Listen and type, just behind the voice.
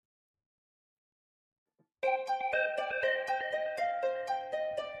And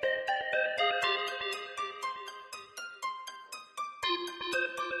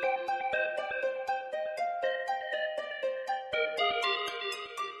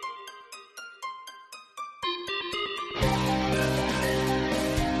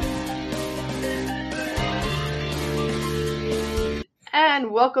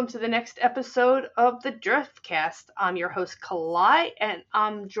welcome to the next episode of the Driftcast. I'm your host, Kalai, and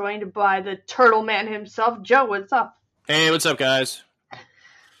I'm joined by the Turtle Man himself, Joe. What's up? Hey, what's up, guys?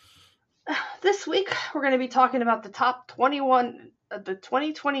 This week, we're going to be talking about the top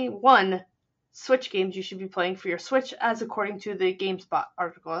 2021 Switch games you should be playing for your Switch, as according to the GameSpot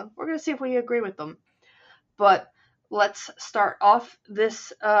article. We're going to see if we agree with them. But let's start off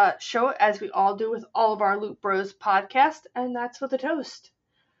this show, as we all do with all of our Loot Bros podcast, and that's with a toast.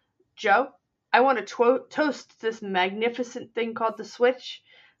 Joe, I want to toast this magnificent thing called the Switch,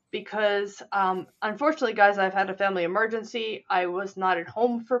 because unfortunately, guys, I've had a family emergency. I was not at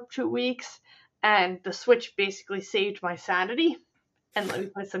home for 2 weeks, and the Switch basically saved my sanity and let me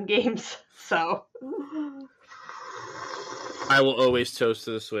play some games. So I will always toast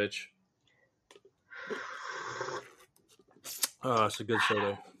to the Switch. Oh, it's a good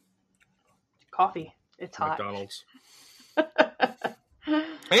soda. Coffee. It's hot. McDonald's.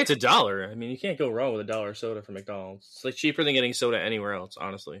 Hey, it's $1. I mean, you can't go wrong with $1 soda from McDonald's. It's like cheaper than getting soda anywhere else,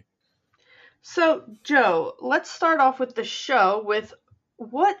 honestly. So, Joe, let's start off with the show with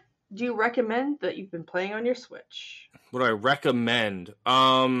what do you recommend that you've been playing on your Switch? What do I recommend?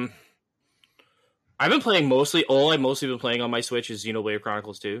 I've been playing all I've mostly been playing on my Switch is Xenoblade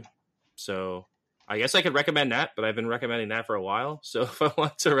Chronicles 2. So I guess I could recommend that, but I've been recommending that for a while. So if I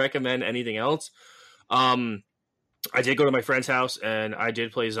want to recommend anything else, I did go to my friend's house and I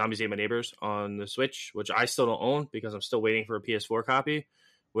did play Zombies Ate My Neighbors on the Switch, which I still don't own because I'm still waiting for a PS4 copy,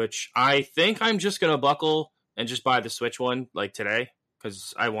 which I think I'm just going to buckle and just buy the Switch one like today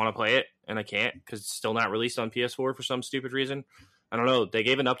because I want to play it and I can't because it's still not released on PS4 for some stupid reason. I don't know. They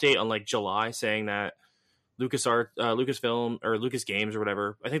gave an update on like July saying that Lucasfilm or Lucas Games or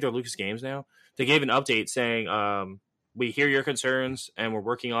whatever, I think they're Lucas Games now. They gave an update saying, we hear your concerns and we're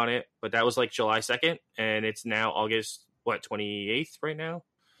working on it, but that was like July 2nd and it's now August, 28th right now?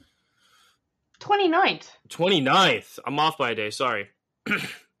 29th. 29th. I'm off by a day. Sorry.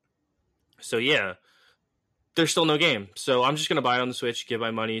 So yeah, there's still no game. So I'm just going to buy it on the Switch, give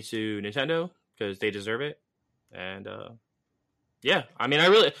my money to Nintendo because they deserve it. And, yeah, I mean, I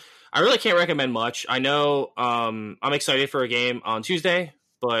really can't recommend much. I know, I'm excited for a game on Tuesday,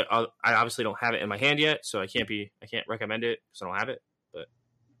 but I obviously don't have it in my hand yet, so I can't recommend it because I don't have it. But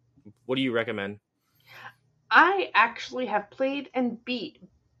what do you recommend? I actually have played and beat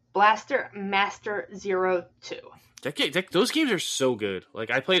Blaster Master Zero 2. Those games are so good. Like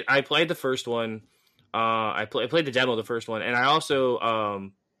I played the first one. I played the demo of the first one, and I also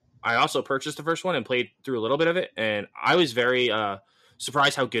purchased the first one and played through a little bit of it, and I was very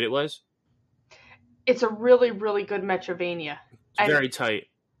surprised how good it was. It's a really, really good Metroidvania. It's very tight.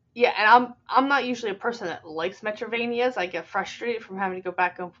 Yeah, and I'm not usually a person that likes Metroidvanias. I get frustrated from having to go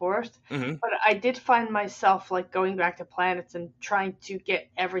back and forth. Mm-hmm. But I did find myself like going back to planets and trying to get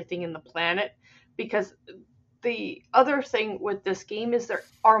everything in the planet, because the other thing with this game is there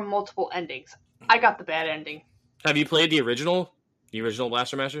are multiple endings. I got the bad ending. Have you played the original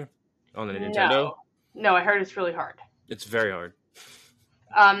Blaster Master on the Nintendo? No, I heard it's really hard. It's very hard.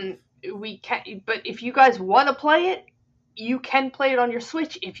 We can't. But if you guys want to play it, you can play it on your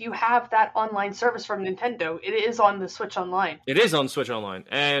Switch if you have that online service from Nintendo. It is on the Switch Online. It is on Switch Online,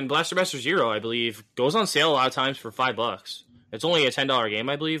 and Blaster Master Zero, I believe, goes on sale a lot of times for $5. It's only a $10 game,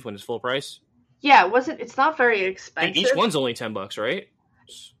 I believe, when it's full price. Yeah, it's not very expensive. Each one's only $10, right?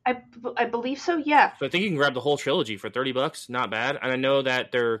 I believe so, yeah. So I think you can grab the whole trilogy for $30. Not bad. And I know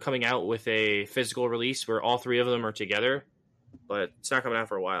that they're coming out with a physical release where all three of them are together, but it's not coming out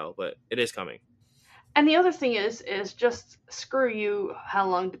for a while, but it is coming. And the other thing is just screw you how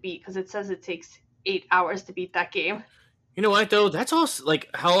long to beat, because it says it takes 8 hours to beat that game. You know what, though? That's also, like,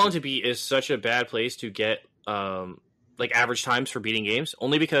 how long to beat is such a bad place to get, like, average times for beating games,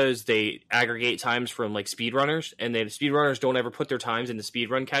 only because they aggregate times from, like, speedrunners, and then speedrunners don't ever put their times in the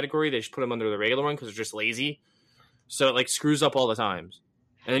speedrun category. They just put them under the regular one because they're just lazy. So it, like, screws up all the times.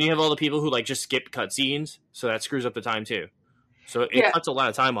 And then you have all the people who, like, just skip cutscenes, so that screws up the time, too. So it cuts a lot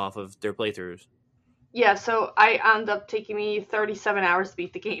of time off of their playthroughs. Yeah, so I ended up taking me 37 hours to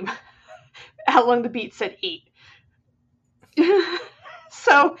beat the game. How long to beat said 8.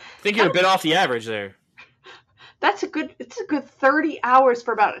 So I think you're a bit off the average there. It's a good 30 hours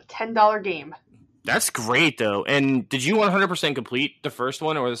for about a $10 game. That's great, though. And did you 100% complete the first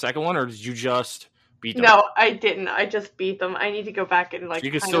one or the second one, or did you just beat them. No, I didn't. I just beat them. I need to go back and So like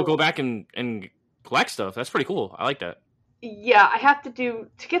you can kind still of. go back and collect stuff. That's pretty cool. I like that. Yeah, I have to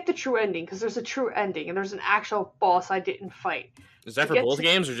get the true ending because there's a true ending and there's an actual boss I didn't fight. Is that To for get both to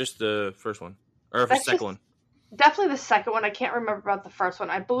games or just the first one, or for the that's second just one? definitely the second one. I can't remember about the first one.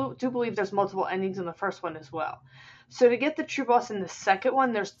 Do believe there's multiple endings in the first one as well. So to get the true boss in the second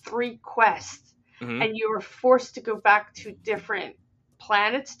one, there's 3 quests, Mm-hmm. and you are forced to go back to different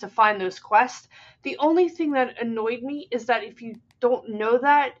planets to find those quests. The only thing that annoyed me is that if you don't know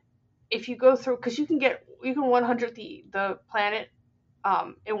that, if you go through, because you can 100 the planet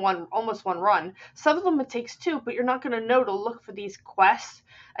in almost one run. Some of them it takes 2, but you're not going to know to look for these quests,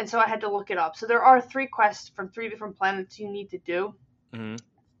 and so I had to look it up. So there are 3 quests from 3 different planets you need to do Mm-hmm.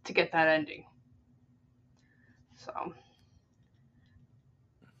 to get that ending. So,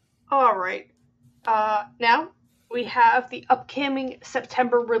 all right. Now we have the upcoming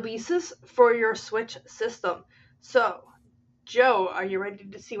September releases for your Switch system. So, Joe, are you ready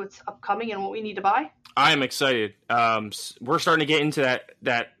to see what's upcoming and what we need to buy? I am excited. We're starting to get into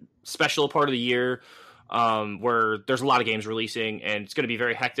that special part of the year where there's a lot of games releasing, and it's going to be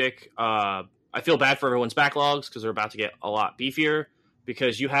very hectic. I feel bad for everyone's backlogs because they're about to get a lot beefier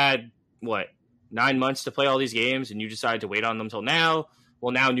because you had what 9 months to play all these games, and you decided to wait on them till now.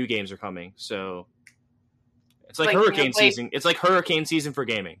 Well, now new games are coming, so it's like hurricane season. It's like hurricane season for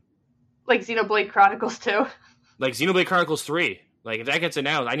gaming. Like Xenoblade Chronicles 2. Like Xenoblade Chronicles 3. Like if that gets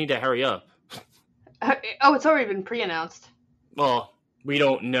announced, I need to hurry up. Oh, it's already been pre-announced. Well, we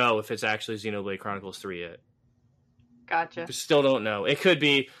don't know if it's actually Xenoblade Chronicles 3 yet. Gotcha. We still don't know. It could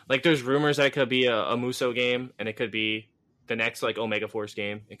be, like, there's rumors that it could be a Muso game, and it could be the next, like, Omega Force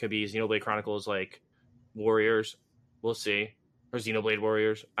game. It could be Xenoblade Chronicles, like, Warriors. We'll see. Or Xenoblade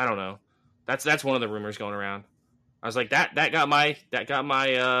Warriors. I don't know. That's one of the rumors going around. I was like, that got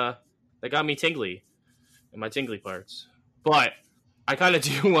me tingly in my tingly parts. But I kind of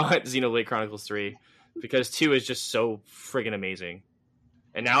do want Xenoblade Chronicles 3 because 2 is just so friggin' amazing.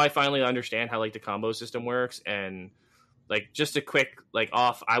 And now I finally understand how, like, the combo system works. And, like, just a quick, like,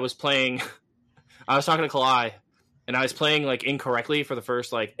 off, I was talking to Kalai, and I was playing, like, incorrectly for the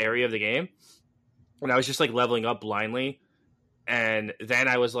first, like, area of the game. And I was just, like, leveling up blindly. And then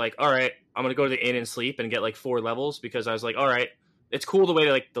I was like, all right, I'm going to go to the inn and sleep and get, like, 4 levels because I was like, all right, it's cool the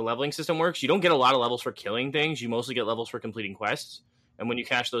way, like, the leveling system works. You don't get a lot of levels for killing things. You mostly get levels for completing quests. And when you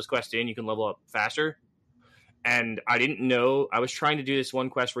cash those quests in, you can level up faster. And I didn't know. I was trying to do this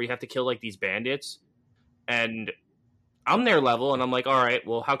one quest where you have to kill, like, these bandits. And I'm their level, and I'm like, all right,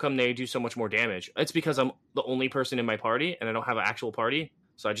 well, how come they do so much more damage? It's because I'm the only person in my party, and I don't have an actual party.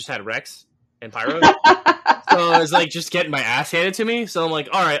 So I just had Rex and Pyro. So I was, like, just getting my ass handed to me. So I'm like,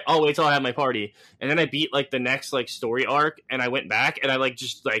 all right, I'll wait till I have my party. And then I beat, like, the next, like, story arc, and I went back, and I, like,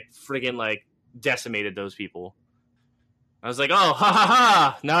 just, like, friggin', like, decimated those people. I was like, oh, ha ha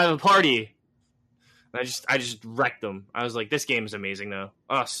ha, now I have a party. And I just wrecked them. I was like, this game is amazing, though.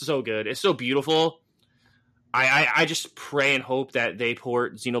 Oh, so good. It's so beautiful. I just pray and hope that they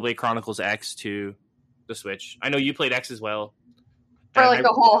port Xenoblade Chronicles X to the Switch. I know you played X as well. For like a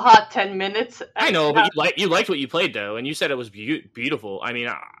whole hot 10 minutes. I know, but you liked what you played, though, and you said it was beautiful. I mean,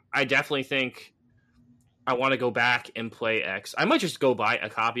 I definitely think I want to go back and play X. I might just go buy a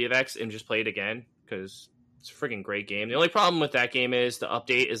copy of X and just play it again, because it's a freaking great game. The only problem with that game is the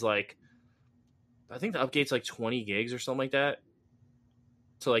update is, like, I think the update's like 20 gigs or something like that.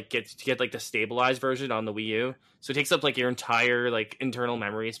 To like get like the stabilized version on the Wii U. So it takes up like your entire like internal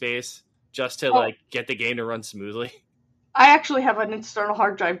memory space just to like get the game to run smoothly. I actually have an external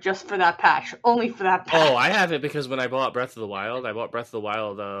hard drive just for that patch. Only for that patch. Oh, I have it because when I bought Breath of the Wild,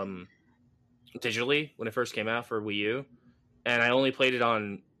 digitally when it first came out for Wii U, and I only played it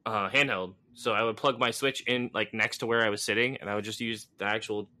on handheld. So I would plug my Switch in like next to where I was sitting, and I would just use the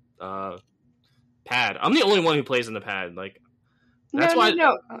actual pad. I'm the only one who plays on the pad. Like, that's why.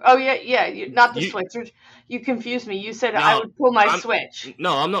 No. Oh yeah. Not the Switch. You confused me. You said I would pull my Switch.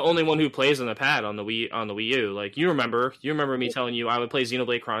 No, I'm the only one who plays on the pad on the Wii U. Like, you remember me telling you I would play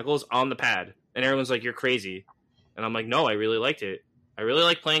Xenoblade Chronicles on the pad, and everyone's like, "You're crazy," and I'm like, "No, I really liked it. I really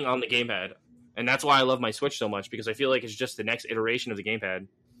like playing on the gamepad, and that's why I love my Switch so much because I feel like it's just the next iteration of the gamepad."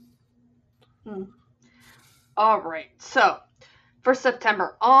 All right, so. For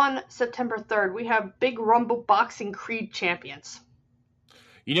September, on September 3rd, we have Big Rumble Boxing Creed Champions.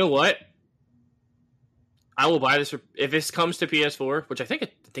 You know what? I will buy this if this comes to PS4, which I think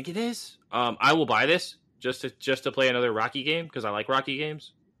it is. I will buy this just to play another Rocky game because I like Rocky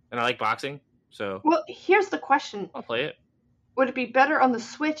games and I like boxing. So, well, here's the question: I'll play it. Would it be better on the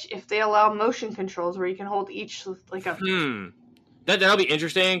Switch if they allow motion controls where you can hold each like a? That'll be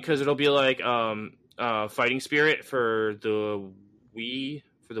interesting because it'll be like Fighting Spirit for the Wii.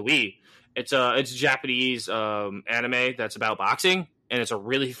 It's a Japanese anime that's about boxing, and it's a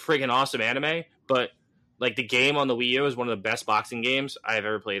really friggin' awesome anime. But like the game on the Wii U is one of the best boxing games I've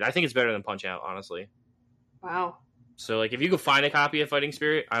ever played. I think it's better than Punch Out, honestly. Wow. So like if you could find a copy of Fighting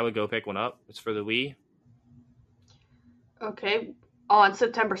Spirit, I would go pick one up. It's for the Wii. Okay. On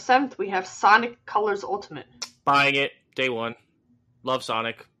September 7th, we have Sonic Colors Ultimate. Buying it day one. Love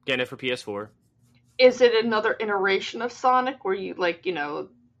Sonic. Getting it for PS4. Is it another iteration of Sonic where you, like,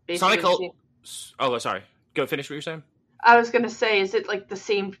 basically... Oh, sorry. Go finish what you're saying. I was going to say, is it like the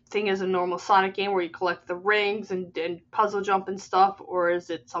same thing as a normal Sonic game where you collect the rings and puzzle jump and stuff, or is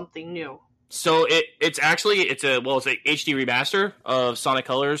it something new? So it's a HD remaster of Sonic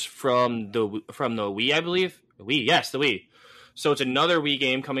Colors from the Wii, I believe. The Wii. So it's another Wii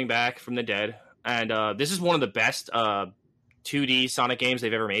game coming back from the dead, and this is one of the best 2D Sonic games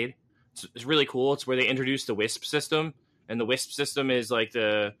they've ever made. It's really cool. It's where they introduced the Wisp system, and the Wisp system is like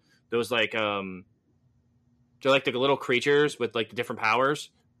they're like the little creatures with like the different powers,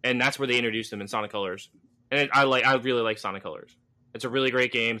 and that's where they introduced them in Sonic Colors. And I really like Sonic Colors. It's a really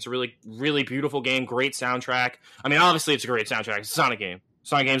great game. It's a really, really beautiful game. Great soundtrack. I mean, obviously it's a great soundtrack. It's a Sonic game.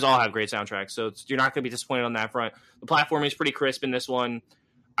 Sonic games all have great soundtracks, so you're not going to be disappointed on that front. The platforming is pretty crisp in this one.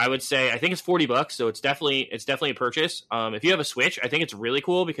 I would say I think it's $40, so it's definitely a purchase. If you have a Switch, I think it's really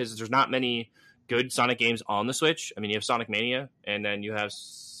cool because there's not many good Sonic games on the Switch. I mean, you have Sonic Mania, and then you have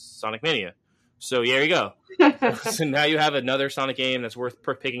Sonic Mania. So there you go. So now you have another Sonic game that's worth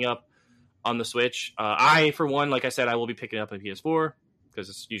picking up on the Switch. I, for one, like I said, I will be picking up on PS4 because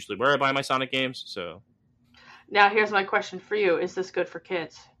it's usually where I buy my Sonic games. So now here's my question for you: is this good for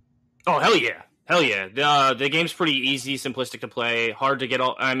kids? Oh, hell yeah. The game's pretty easy, simplistic to play. Not hard to get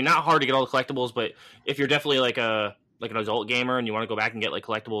all the collectibles, but if you're definitely like an adult gamer and you want to go back and get like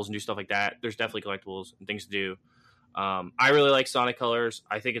collectibles and do stuff like that, there's definitely collectibles and things to do. I really like Sonic Colors.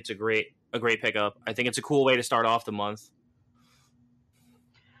 I think it's a great pickup. I think it's a cool way to start off the month.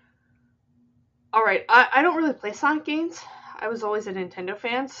 All right, I don't really play Sonic games. I was always a Nintendo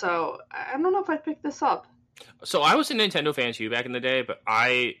fan, so I don't know if I'd pick this up. So I was a Nintendo fan too back in the day, but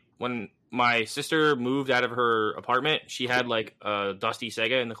when my sister moved out of her apartment, she had like a dusty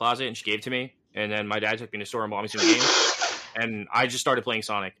Sega in the closet, and she gave it to me. And then my dad took me to the store and bought me some games. And I just started playing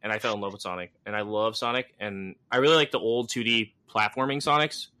Sonic, and I fell in love with Sonic. And I love Sonic, and I really like the old 2D platforming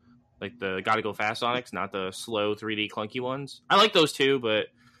Sonics, like the gotta go fast Sonics, not the slow 3D clunky ones. I like those too, but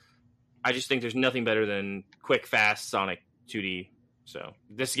I just think there's nothing better than quick, fast Sonic 2D. So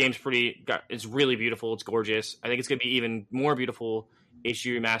this game's it's really beautiful. It's gorgeous. I think it's going to be even more beautiful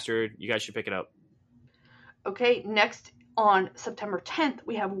HD remastered. You guys should pick it up. Okay, next on September 10th,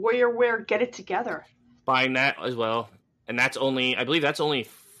 we have WarioWare Get It Together. Buying that as well. And I believe that's only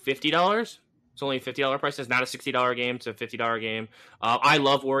 $50. It's only a $50 price. It's not a $60 game. It's a $50 game. I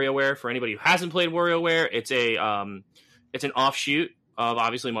love WarioWare. For anybody who hasn't played WarioWare, it's an offshoot of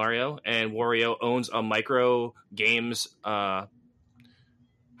obviously Mario, and Wario owns a micro games. How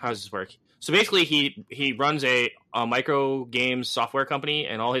does this work? So basically, he runs a micro games software company,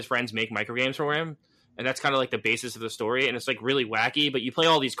 and all his friends make micro games for him. And that's kind of like the basis of the story, and it's like really wacky. But you play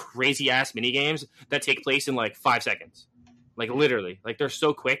all these crazy ass mini games that take place in like 5 seconds, like literally, like they're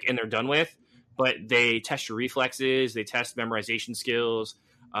so quick and they're done with. But they test your reflexes, they test memorization skills.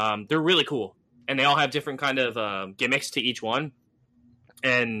 They're really cool, and they all have different kind of gimmicks to each one.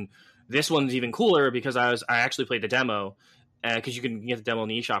 And this one's even cooler because I actually played the demo, because you can get the demo in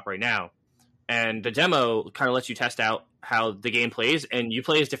the eShop right now. And the demo kind of lets you test out how the game plays, and you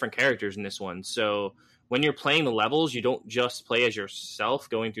play as different characters in this one. So when you're playing the levels, you don't just play as yourself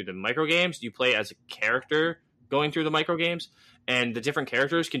going through the micro games. You play as a character going through the micro games, and the different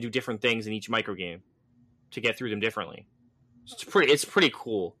characters can do different things in each micro game to get through them differently. It's pretty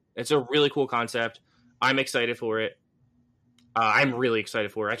cool. It's a really cool concept. I'm excited for it. I'm really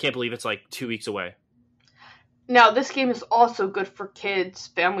excited for it. I can't believe it's like 2 weeks away. Now, this game is also good for kids,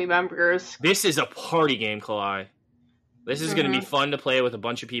 family members. This is a party game, Kalai. This is going to be fun to play with a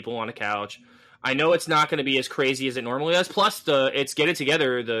bunch of people on a couch. I know it's not going to be as crazy as it normally is. Plus, it's Get It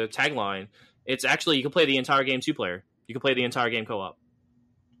Together, the tagline. It's actually, you can play the entire game 2-player. You can play the entire game co-op.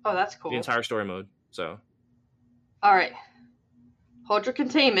 Oh, that's cool. The entire story mode. So, all right. Hold your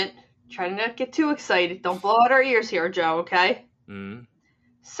containment. Try to not get too excited. Don't blow out our ears here, Joe, okay?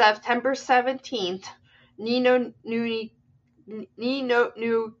 September 17th. Ni no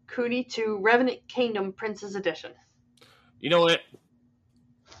Kuni 2 Revenant Kingdom Prince's Edition. You know what?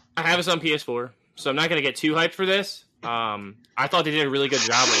 I have this on PS4, so I'm not going to get too hyped for this. I thought they did a really good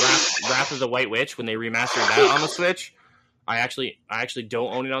job with Wrath of the White Witch when they remastered that on the Switch. I actually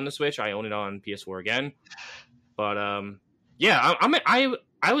don't own it on the Switch. I own it on PS4 again. But yeah,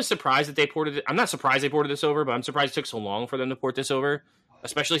 I was surprised that they ported it. I'm not surprised they ported this over, but I'm surprised it took so long for them to port this over,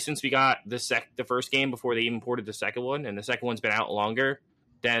 especially since we got the first game before they even ported the second one, and the second one's been out longer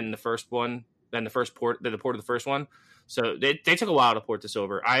than the first one, than the port of the first one. So they took a while to port this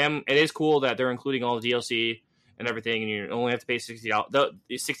over. It is cool that they're including all the DLC and everything, and you only have to pay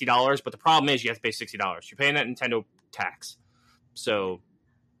 $60. But the problem is you have to pay $60. You're paying that Nintendo tax. So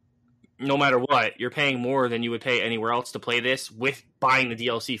no matter what, you're paying more than you would pay anywhere else to play this with buying the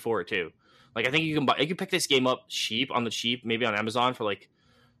DLC for it too. Like I think you can pick this game up cheap, maybe on Amazon for like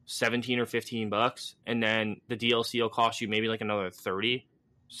 $17 or $15, and then the DLC will cost you maybe like another $30.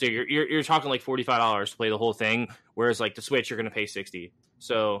 So you're talking like $45 to play the whole thing, whereas like the Switch you're going to pay $60.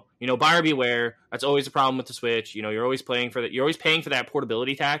 So buyer beware. That's always a problem with the Switch. You're always paying for that. You're always paying for that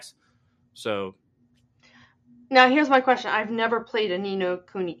portability tax. So now here's my question: I've never played a Ni no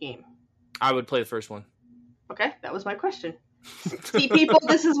Kuni game. I would play the first one. Okay, that was my question. See, people,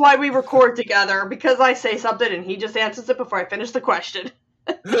 this is why we record together, because I say something and he just answers it before I finish the question.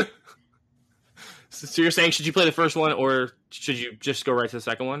 So you're saying, should you play the first one, or should you just go right to the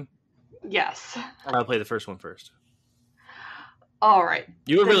second one? Yes. I'll play the first one first. All right.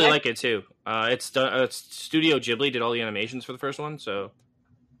 You would really like it, too. It's Studio Ghibli did all the animations for the first one, so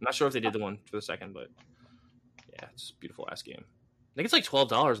I'm not sure if they did the one for the second, but yeah, it's a beautiful-ass game. I think it's like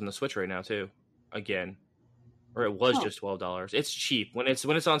 $12 on the Switch right now, too. Again. Or it was just $12. It's cheap. When it's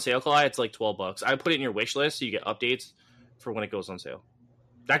on sale, Kalai, it's like $12. I put it in your wish list so you get updates for when it goes on sale.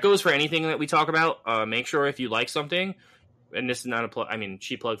 That goes for anything that we talk about. Make sure if you like something, and this is not a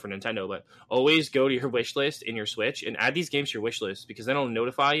cheap plug for Nintendo, but always go to your wish list in your Switch and add these games to your wish list, because then it'll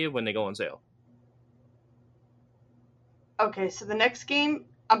notify you when they go on sale. Okay, so the next game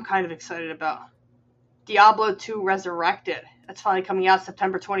I'm kind of excited about. Diablo 2 Resurrected. That's finally coming out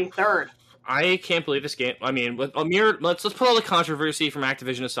September 23rd. I can't believe this game. I mean, with Amir, let's put all the controversy from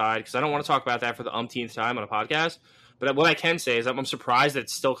Activision aside, because I don't want to talk about that for the umpteenth time on a podcast. But what I can say is I'm surprised that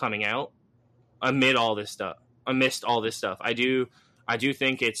it's still coming out amidst all this stuff. I do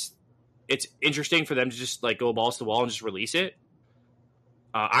think it's interesting for them to just like go balls to the wall and just release it.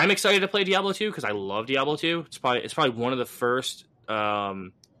 I'm excited to play Diablo 2 because I love Diablo 2. It's probably one of the first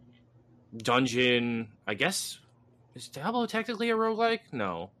dungeon. I guess, is Diablo technically a roguelike?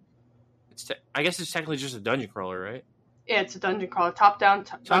 No. I guess it's technically just a dungeon crawler, right? Yeah, it's a dungeon crawler, top-down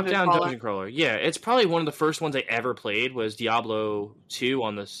dungeon crawler. Yeah, it's probably one of the first ones I ever played was Diablo 2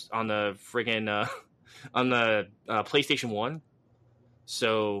 on the friggin' on the PlayStation 1.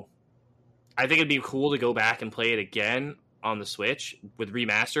 So I think it'd be cool to go back and play it again on the Switch with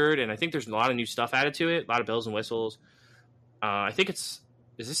remastered, and I think there's a lot of new stuff added to it, a lot of bells and whistles. I think is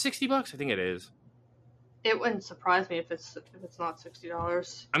it $60? I think it is. It wouldn't surprise me if it's not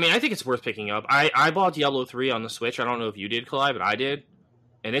 $60. I mean, I think it's worth picking up. I bought Diablo 3 on the Switch. I don't know if you did, Kalai, but I did,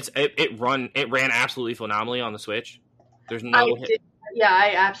 and it ran absolutely phenomenally on the Switch. There's no. Yeah,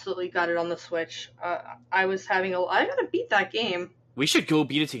 I absolutely got it on the Switch. I gotta beat that game. We should go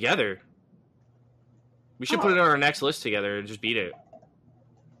beat it together. We should put it on our next list together and just beat it.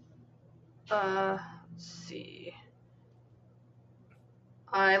 Let's see.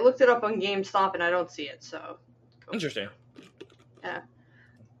 I looked it up on GameStop and I don't see it, so. Interesting. Yeah.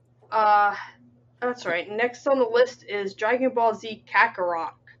 That's right. Next on the list is Dragon Ball Z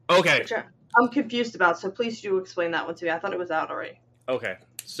Kakarot. Okay. Which I'm confused about, so please do explain that one to me. I thought it was out already. Okay.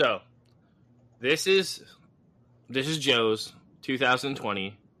 So, this is Joe's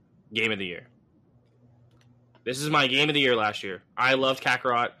 2020 Game of the Year. This is my Game of the Year last year. I loved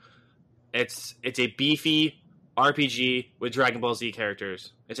Kakarot. It's a beefy RPG with Dragon Ball Z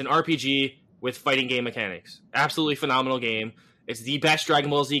characters. It's an RPG with fighting game mechanics. Absolutely phenomenal game. It's the best Dragon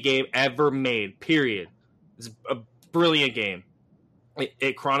Ball Z game ever made, period. It's a brilliant game.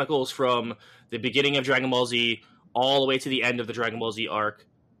 It chronicles from the beginning of Dragon Ball Z all the way to the end of the Dragon Ball Z arc.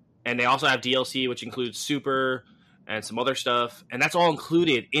 And they also have DLC, which includes Super and some other stuff. And that's all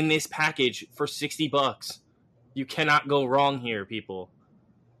included in this package for $60. You cannot go wrong here, people.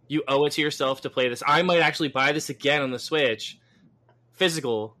 You owe it to yourself to play this. I might actually buy this again on the Switch,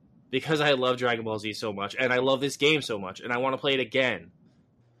 physical, because I love Dragon Ball Z so much, and I love this game so much, and I want to play it again.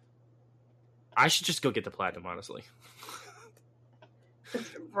 I should just go get the Platinum, honestly.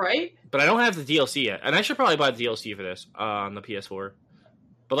 Right? But I don't have the DLC yet, and I should probably buy the DLC for this on the PS4.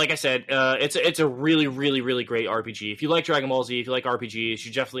 But like I said, it's a really, really, really great RPG. If you like Dragon Ball Z, if you like RPGs, you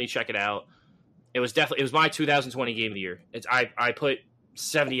should definitely check it out. It was my 2020 Game of the Year. I put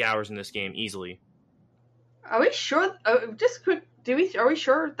 70 hours in this game easily. Are we sure? Just quick, are we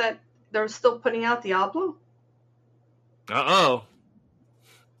sure that they're still putting out Diablo? Uh-oh.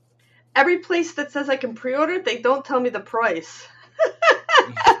 Every place that says I can pre-order, they don't tell me the price.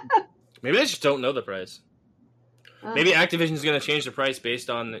 Maybe they just don't know the price. Maybe Activision's going to change the price based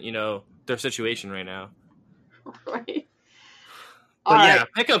on, their situation right now. Right. But yeah,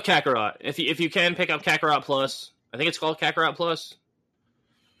 pick up Kakarot. If you can, pick up Kakarot Plus. I think it's called Kakarot Plus.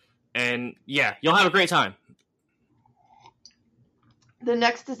 And yeah, you'll have a great time. The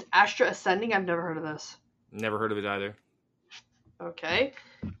next is Astra Ascending. I've never heard of this. Never heard of it either. Okay.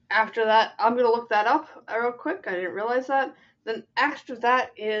 After that, I'm going to look that up real quick. I didn't realize that. Then after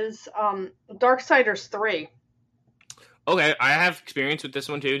that is Darksiders 3. Okay, I have experience with this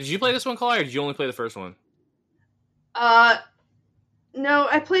one too. Did you play this one, Kalai, or did you only play the first one? No,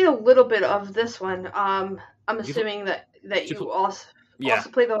 I played a little bit of this one. I'm assuming that you also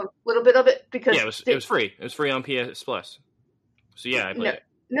played a little bit of it because it was free. It was free on PS Plus. So yeah, I played it.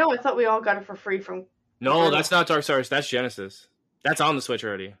 No, I thought we all got it for free from. No, that's not Darksiders. That's Genesis. That's on the Switch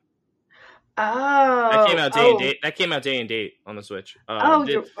already. Oh, that came out day and date. That came out day and date on the Switch. You're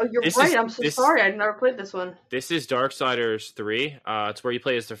right. I'm so sorry. I've never played this one. This is Darksiders 3. It's where you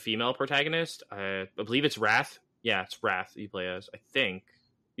play as the female protagonist. I believe it's Wrath. Yeah, it's Wrath you play as. I think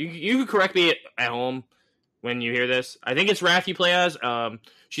you can correct me at home when you hear this. I think it's Wrath you play as.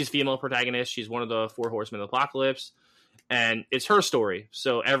 She's a female protagonist. She's one of the 4 horsemen of the apocalypse. And it's her story.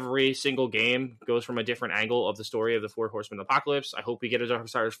 So every single game goes from a different angle of the story of the 4 horsemen of the apocalypse. I hope we get a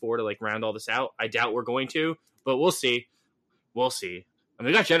Darksiders 4 to round all this out. I doubt we're going to, but we'll see. We'll see. I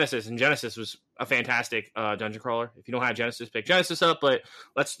mean, we got Genesis, and Genesis was a fantastic dungeon crawler. If you don't have Genesis, pick Genesis up. But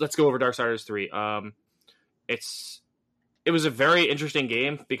let's go over Darksiders 3. It was a very interesting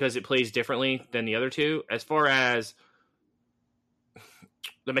game because it plays differently than the other two. As far as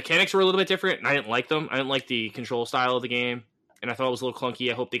the mechanics were a little bit different, and I didn't like them. I didn't like the control style of the game, and I thought it was a little clunky.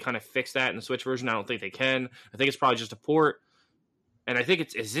 I hope they kind of fix that in the Switch version. I don't think they can. I think it's probably just a port. And I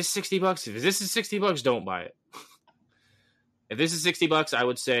think is this $60? If this is $60, don't buy it. If this is $60, I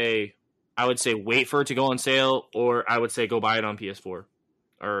would say wait for it to go on sale, or I would say go buy it on PS4.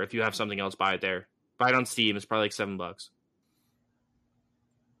 Or if you have something else, buy it there. Buy it on Steam. It's probably $7.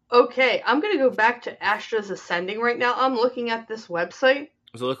 Okay, I'm going to go back to Astra's Ascending right now. I'm looking at this website.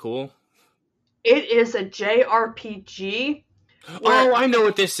 Does it look cool? It is a JRPG. Oh, I know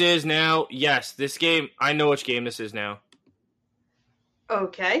what this is now. Yes, this game. I know which game this is now.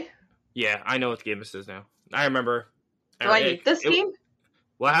 Okay. Yeah, I know what game this is now. I remember. Do I need this game?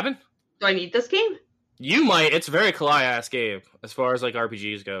 What happened? Do I need this game? You might. It's a very Kalai-ass game as far as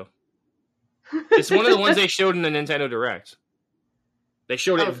RPGs go. It's one of the ones they showed in the Nintendo Direct. They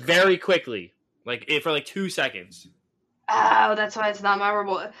showed it very quickly, for 2 seconds. Oh, that's why it's not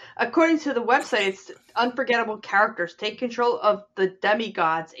memorable. According to the website, it's unforgettable characters take control of the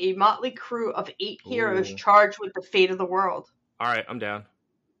demigods, a motley crew of 8 heroes charged with the fate of the world. All right, I'm down.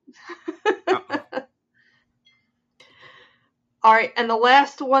 All right, and the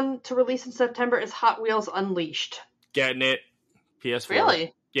last one to release in September is Hot Wheels Unleashed. Getting it. PS4.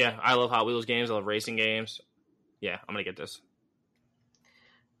 Really? Yeah, I love Hot Wheels games. I love racing games. Yeah, I'm going to get this.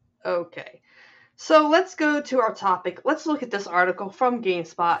 Okay. So let's go to our topic. Let's look at this article from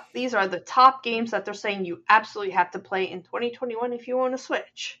GameSpot. These are the top games that they're saying you absolutely have to play in 2021 if you own a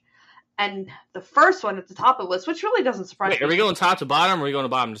Switch. And the first one at the top of the list, which really doesn't surprise me. Are we going top to bottom, or are we going to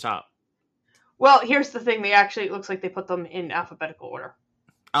bottom to top? Well, here's the thing. It looks like they put them in alphabetical order.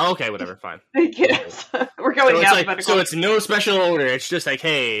 Oh, okay, whatever, fine. Yes. We're going in alphabetical so it's no special order. It's just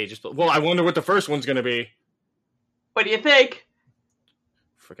hey, I wonder what the first one's going to be. What do you think?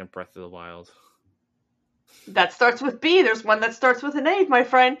 Freaking Breath of the Wild. That starts with B. There's one that starts with an A, my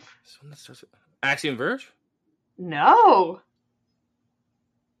friend. There's one that starts with Axiom Verge? No.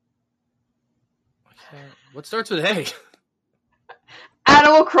 What starts with A?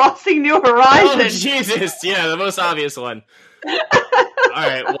 Animal Crossing New Horizons. Oh, Jesus. Yeah, the most obvious one. All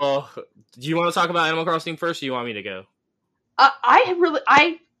right, well, do you want to talk about Animal Crossing first, or do you want me to go?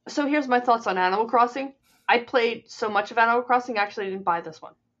 So here's my thoughts on Animal Crossing. I played so much of Animal Crossing, I actually didn't buy this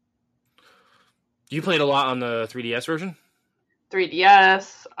one. You played a lot on the 3DS version?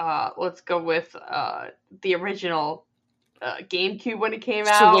 3DS. Let's go with the original GameCube when it came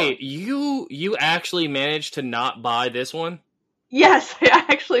out. So wait, you actually managed to not buy this one? Yes, I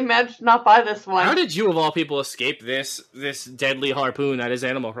actually managed to not buy this one. How did you, of all people, escape this deadly harpoon that is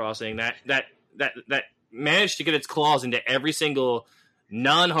Animal Crossing? That managed to get its claws into every single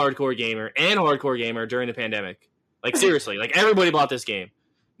non-hardcore gamer and hardcore gamer during the pandemic. Seriously, everybody bought this game.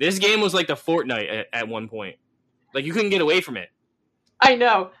 This game was like the Fortnite at one point. You couldn't get away from it. I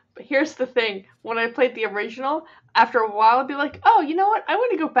know, But here's the thing: when I played the original, after a while, I'd be like, "Oh, you know what? I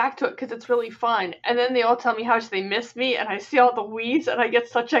want to go back to it because it's really fun." And then they all tell me how much they miss me, and I see all the weeds, and I get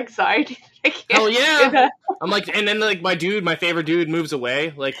such anxiety that I Hell can't do yeah! that. I'm like, and then like my favorite dude moves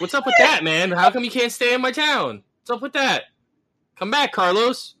away. Like, what's up with that, man? How come you can't stay in my town? What's up with that? Come back,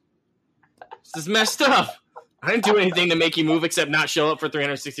 Carlos. This is messed up. I didn't do anything to make you move except not show up for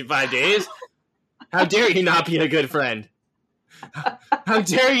 365 days. How dare you not be a good friend? How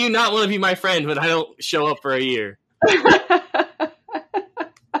dare you not want to be my friend when I don't show up for a year?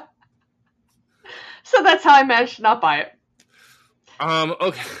 So that's how I managed to not buy it.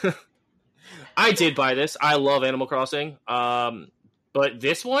 Okay. I did buy this. I love Animal Crossing. But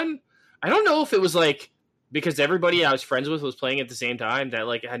this one, I don't know if it was like because everybody I was friends with was playing at the same time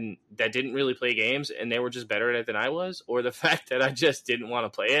that didn't really play games and they were just better at it than I was, or the fact that I just didn't want to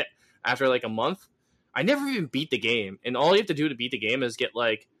play it after like a month. I never even beat the game, and all you have to do to beat the game is get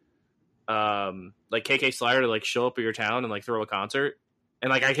like KK Slider to like show up at your town and like throw a concert,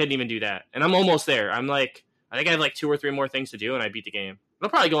 and like I couldn't even do that, and I'm almost there. I'm like I think I have like 2 or 3 more things to do, and I beat the game. It'll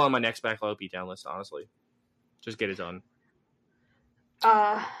probably go on my next backlog beatdown list, honestly. Just get it done.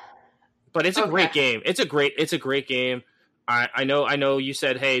 But it's a great game. It's a great game. I know you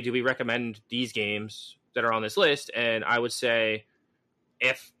said, hey, do we recommend these games that are on this list? And I would say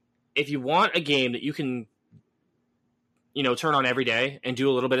if you want a game that you can, turn on every day and do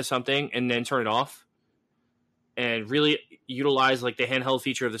a little bit of something and then turn it off and really utilize like the handheld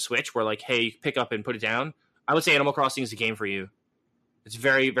feature of the Switch where like, hey, pick up and put it down, I would say Animal Crossing is the game for you. It's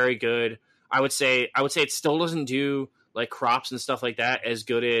very, very good. I would say it still doesn't do like crops and stuff like that as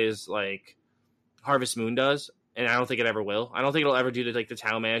good as like Harvest Moon does, and I don't think it ever will. I don't think it'll ever do the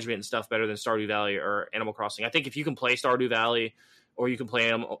town management and stuff better than Stardew Valley or Animal Crossing. I think if you can play Stardew Valley or you can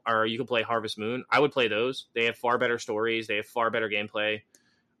play Harvest Moon, I would play those. They have far better stories. They have far better gameplay.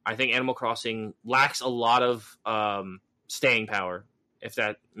 I think Animal Crossing lacks a lot of staying power. If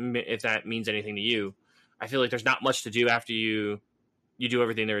that means anything to you, I feel like there's not much to do after you do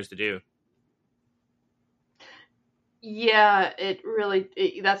everything there is to do. Yeah,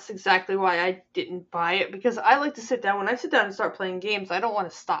 that's exactly why I didn't buy it, because I like to sit down. When I sit down and start playing games, I don't want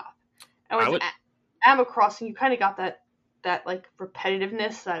to stop. And with Animal Crossing, you kind of got that like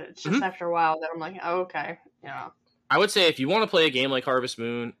repetitiveness that it's just after a while that I'm like, oh, okay, yeah. I would say if you want to play a game like Harvest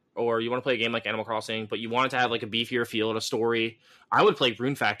Moon or you want to play a game like Animal Crossing, but you want it to have like a beefier feel and a story, I would play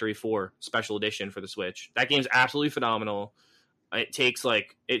Rune Factory 4 Special Edition for the Switch. That game's absolutely phenomenal. It takes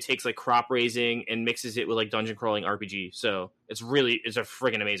like crop raising and mixes it with like dungeon crawling RPG. So it's a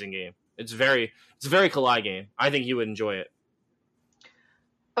friggin' amazing game. It's a very Kalai game. I think you would enjoy it.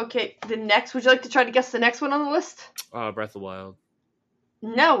 Okay, would you like to try to guess the next one on the list? Breath of the Wild.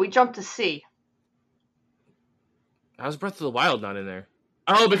 No, we jumped to C. How's Breath of the Wild not in there?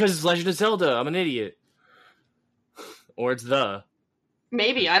 Oh, because it's Legend of Zelda. I'm an idiot. Or it's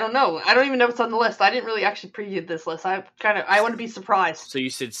Maybe, I don't know. I don't even know if it's on the list. I didn't really actually preview this list. I want to be surprised. So you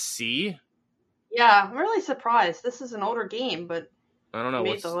said C? Yeah, I'm really surprised. This is an older game, but I don't know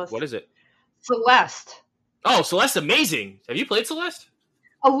what is it? Celeste. Oh, Celeste's amazing. Have you played Celeste?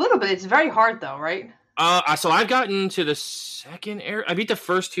 A little bit. It's very hard though, right? So I've gotten to the second area. I beat the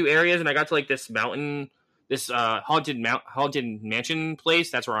first 2 areas, and I got to like this mountain, this haunted mansion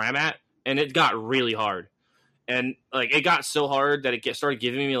place. That's where I'm at, and it got really hard. And like it got so hard that it started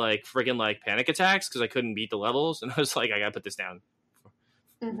giving me like friggin' like panic attacks because I couldn't beat the levels, and I was like, I gotta put this down.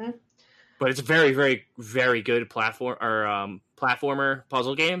 Mm-hmm. But it's a very, very, very good platformer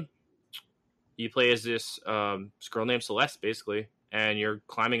puzzle game. You play as this girl named Celeste, basically, and you're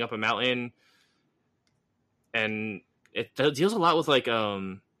climbing up a mountain, and it deals a lot with like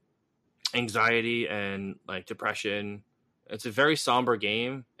anxiety and like depression. It's a very somber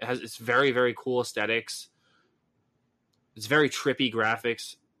game. It's very, very cool aesthetics. It's very trippy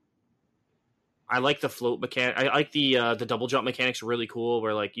graphics. I like the float mechanic. I like the double jump mechanics are really cool.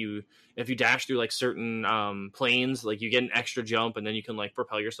 Where like if you dash through like certain planes, like you get an extra jump, and then you can like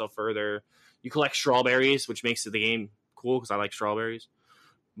propel yourself further. You collect strawberries, which makes the game cool because I like strawberries.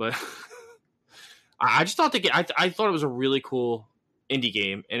 But I just thought I thought it was a really cool indie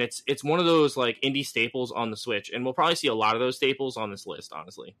game, and it's one of those like indie staples on the Switch, and we'll probably see a lot of those staples on this list,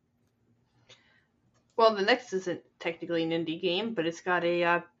 honestly. Well, the next isn't technically an indie game, but it's got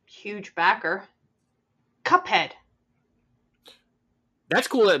a huge backer. Cuphead. That's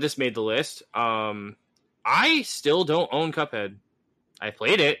cool that this made the list. I still don't own Cuphead. I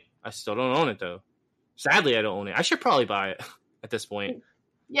played it. I still don't own it, though. Sadly, I don't own it. I should probably buy it at this point.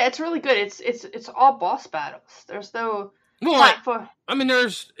 Yeah, it's really good. It's all boss battles. There's no... Well, I mean,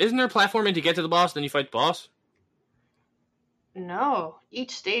 isn't there platforming to get to the boss, then you fight the boss? No,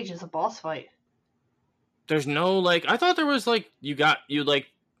 each stage is a boss fight. There's no like. I thought there was like you had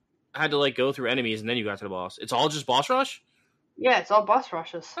to like go through enemies and then you got to the boss. It's all just boss rush. Yeah, it's all boss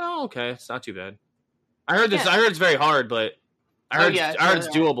rushes. Oh, okay, it's not too bad. I heard this. Yeah. I heard it's very hard, but Oh yeah, it's I heard really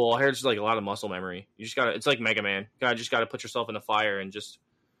it's hard. doable. I heard it's like a lot of muscle memory. You just gotta. It's like Mega Man. You just gotta put yourself in the fire and just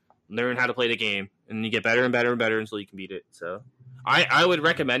learn how to play the game, and you get better and better and better until you can beat it. So, I would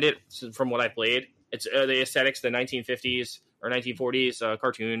recommend it from what I played. It's the aesthetics, the 1950s or 1940s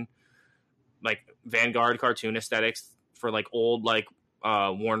cartoon, like Vanguard cartoon aesthetics for like old like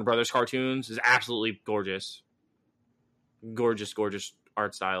Warner Brothers cartoons is absolutely gorgeous, gorgeous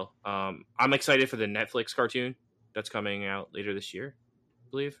art style. I'm excited for the Netflix cartoon that's coming out later this year, I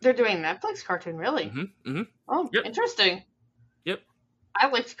believe. They're doing a Netflix cartoon, really? Mm-hmm. Oh, Yep. interesting. Yep. I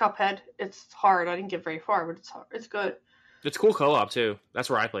liked Cuphead. It's hard. I didn't get very far, but it's hard. It's good. It's cool co-op too. That's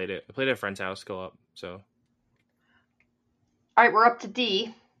where I played it. I played it at a friend's house co-op. So All right, we're up to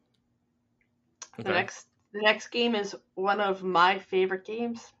D. okay. The next game is one of my favorite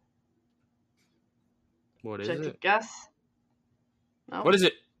games. What Which is I could it? guess. No. What is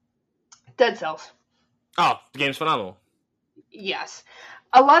it? Dead Cells. Oh, the game's phenomenal. Yes.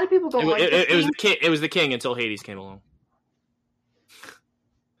 A lot of people don't like this It was game. the king. It was the king until Hades came along.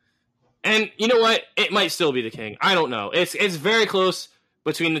 And you know what? It might still be the king. I don't know. It's very close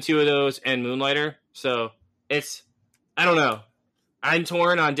between the two of those and Moonlighter. So it's I don't know. I'm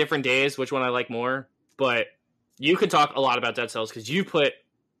torn on different days which one I like more. But you could talk a lot about Dead Cells because you put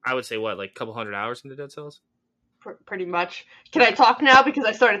I would say what like a couple hundred hours into Dead Cells. Pretty much. Can I talk now because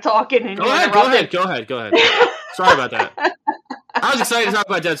I started talking and Go you ahead. interrupted? Sorry about that. I was excited to talk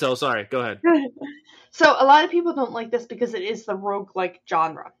about Dead Cells. Sorry. Go ahead. So a lot of people don't like this because it is the roguelike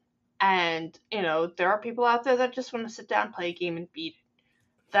genre. And, there are people out there that just want to sit down, play a game, and beat it.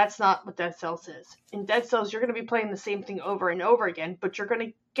 That's not what Dead Cells is. In Dead Cells, you're going to be playing the same thing over and over again, but you're going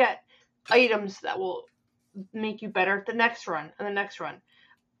to get items that will make you better at the next run and the next run.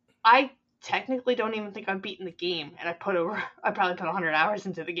 I technically don't even think I've beaten the game, and I probably put 100 hours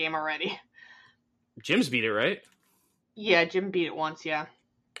into the game already. Jim's beat it, right? Yeah, Jim beat it once, yeah.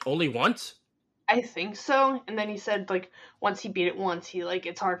 Only once? I think so. And then he said, once he beat it once,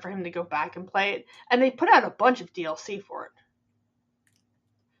 it's hard for him to go back and play it. And they put out a bunch of DLC for it.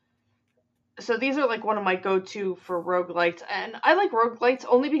 So these are, one of my go-to for roguelites. And I like roguelites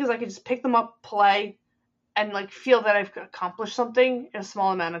only because I can just pick them up, play, and, feel that I've accomplished something in a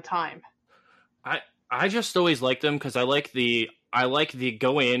small amount of time. I just always like them because I like the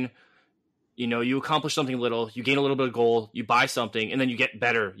go in, you accomplish something little, you gain a little bit of gold, you buy something, and then you get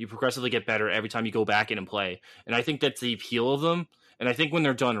better. You progressively get better every time you go back in and play. And I think that's the appeal of them. And I think when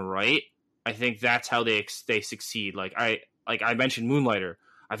they're done right, I think that's how they succeed. Like I mentioned Moonlighter.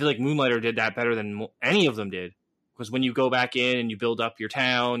 I feel like Moonlighter did that better than any of them did. Because when you go back in and you build up your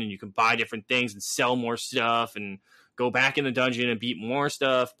town and you can buy different things and sell more stuff and go back in the dungeon and beat more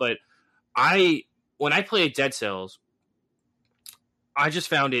stuff. But when I played Dead Cells, I just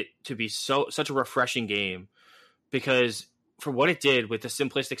found it to be such a refreshing game because for what it did with the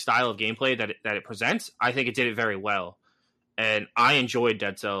simplistic style of gameplay that it presents, I think it did it very well. And I enjoyed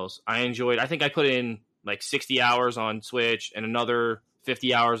Dead Cells. I think I put in 60 hours on Switch and another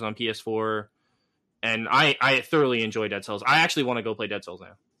 50 hours on PS4. And I thoroughly enjoyed Dead Cells. I actually want to go play Dead Cells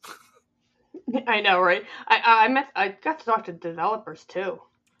now. I know, right? I got to talk to developers too.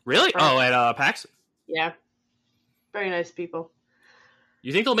 Really? Right. Oh, at PAX? Yeah. Very nice people.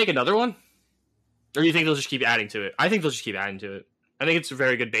 You think they'll make another one? Or do you think they'll just keep adding to it? I think they'll just keep adding to it. I think it's a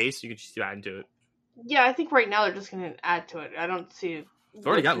very good base. You can just keep adding to it. Yeah, I think right now they're just going to add to it. I don't see... They've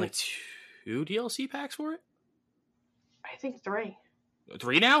already gotten 2 DLC packs for it? I think 3.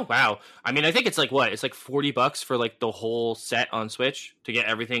 3 now? Wow. I mean, I think it's what? It's $40 for the whole set on Switch to get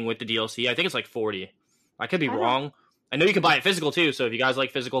everything with the DLC. I think it's 40. I could be wrong. I know you can buy it physical too, so if you guys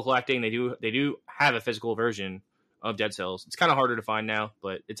like physical collecting, they do have a physical version of Dead Cells. It's kind of harder to find now,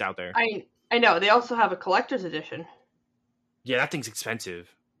 but it's out there. I know. They also have a collector's edition. Yeah, that thing's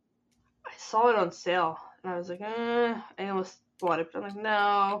expensive. I saw it on sale, and I was like, I almost bought it, but I'm like,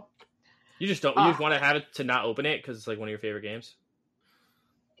 no. You just don't. You just want to have it to not open it because it's one of your favorite games.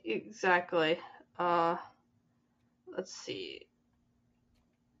 Exactly. Let's see.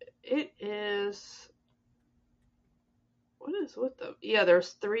 It is... What is with them? Yeah, there's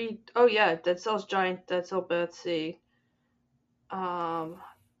 3... Oh, yeah, Dead Cells Giant, Dead Cell Betsy. And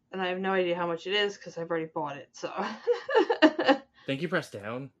I have no idea how much it is because I've already bought it, so... Think you press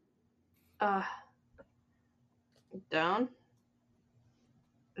down? Down?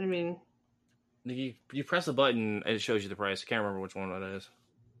 I mean... You press a button and it shows you the price. I can't remember which one that is.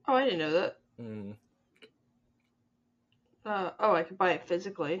 Oh, I didn't know that. Oh, I can buy it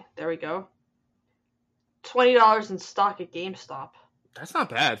physically. There we go. $20 in stock at GameStop. That's not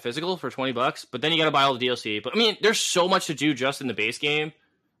bad. Physical for $20, but then you got to buy all the DLC. But I mean, there's so much to do just in the base game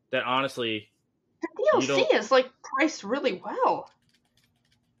that honestly, The you DLC don't. is like priced really well.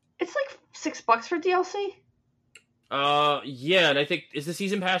 It's like $6 for DLC. Yeah, and I think is the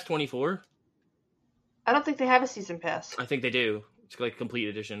season pass 24. I don't think they have a season pass. I think they do. It's like complete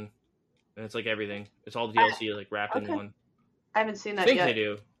edition, and it's like everything. It's all the I, DLC like wrapped in okay. one. I haven't seen I that think yet. they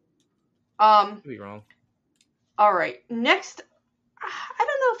do. Um. Could be wrong. All right. Next, I don't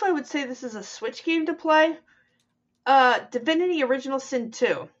know if I would say this is a Switch game to play. Divinity Original Sin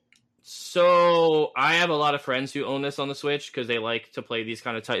 2. So I have a lot of friends who own this on the Switch because they like to play these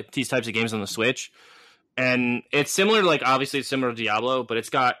these types of games on the Switch. And it's similar to, like, obviously it's similar to Diablo, but it's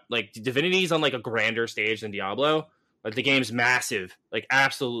got like Divinity's on like a grander stage than Diablo. Like the game's massive, like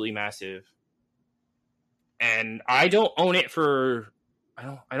absolutely massive. And I don't own it for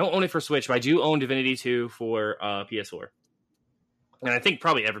I don't own it for Switch, but I do own Divinity 2 for PS4. And I think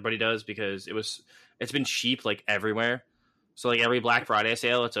probably everybody does because it's been cheap like everywhere. So like every Black Friday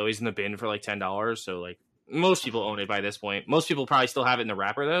sale, it's always in the bin for like $10. So like most people own it by this point. Most people probably still have it in the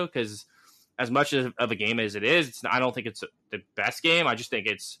wrapper though, because as much of a game as it is, I don't think it's the best game. I just think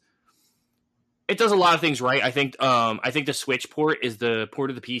it does a lot of things right. I think the Switch port is the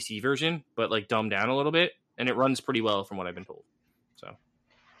port of the PC version, but like dumbed down a little bit, and it runs pretty well from what I've been told. So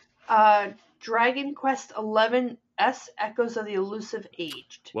Dragon Quest XI S Echoes of the Elusive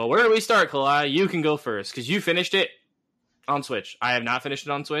Aged. well, where do we start, Kalai? You can go first because you finished it on Switch. I have not finished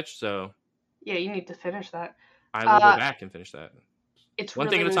it on Switch, so Yeah, you need to finish that. I will go back and finish that. It's One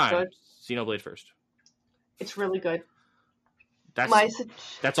really, thing at a really time. good. Xenoblade first. It's really good.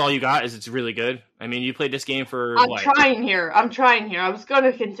 That's all you got is it's really good. I mean, you played this game for I'm what? trying here. I was going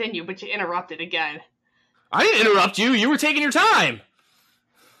to continue, but you interrupted again. I didn't interrupt you. You were taking your time.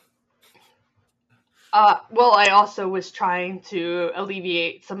 Well, I also was trying to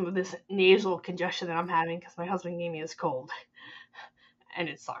alleviate some of this nasal congestion that I'm having because my husband gave me his cold. And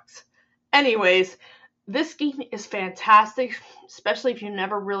it sucks. Anyways, this game is fantastic, especially if you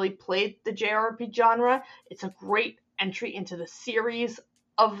never really played the JRPG genre. It's a great entry into the series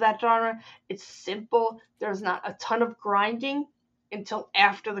of that genre. It's simple. There's not a ton of grinding until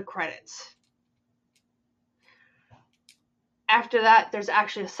after the credits. After that, there's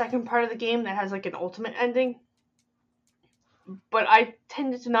actually a second part of the game that has like an ultimate ending. But I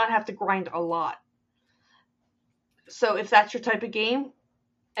tended to not have to grind a lot. So if that's your type of game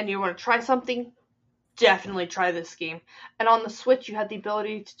and you want to try something, definitely try this game. And on the Switch, you had the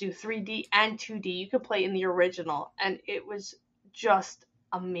ability to do 3D and 2D. You could play in the original, and it was just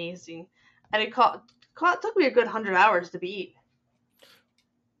amazing. And it took me a good 100 hours to beat.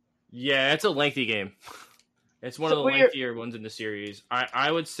 Yeah, it's a lengthy game. It's one of the lengthier ones in the series. I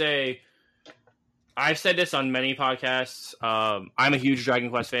would say, I've said this on many podcasts. I'm a huge Dragon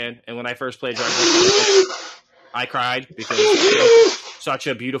Quest fan, and when I first played Dragon Quest, I cried because it's such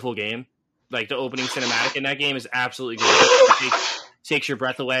a beautiful game. Like, the opening cinematic in that game is absolutely good. It takes your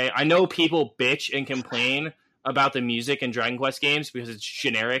breath away. I know people bitch and complain about the music in Dragon Quest games because it's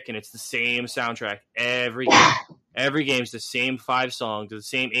generic and it's the same soundtrack every game. Every game's the same 5 songs, the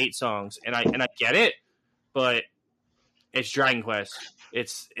same 8 songs, and I get it. But it's Dragon Quest.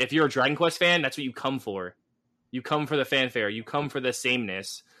 If you're a Dragon Quest fan, that's what you come for. You come for the fanfare. You come for the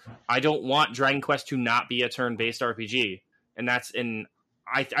sameness. I don't want Dragon Quest to not be a turn-based RPG, and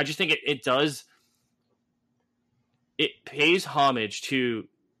I just think it does. It pays homage to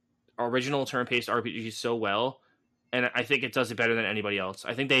original turn-based RPGs so well, and I think it does it better than anybody else.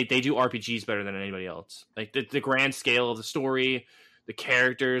 I think they do RPGs better than anybody else. Like the grand scale of the story. The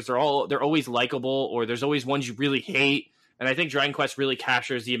characters they're always likable, or there's always ones you really hate, and I think Dragon Quest really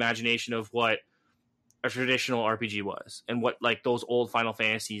captures the imagination of what a traditional RPG was and what like those old Final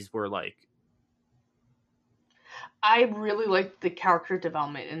Fantasies were like. I really liked the character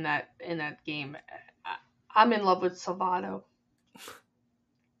development in that game. I'm in love with Salvato.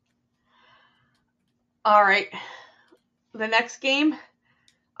 All right, the next game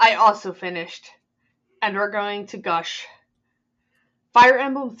I also finished, and we're going to gush. Fire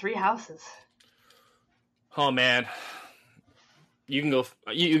Emblem 3 Houses. Oh man, you can go.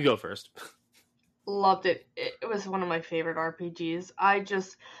 You go first. Loved it. It was one of my favorite RPGs. I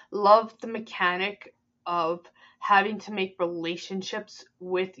just loved the mechanic of having to make relationships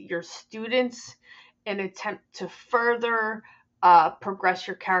with your students in an attempt to further progress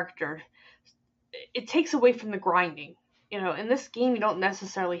your character. It takes away from the grinding. You know, in this game, you don't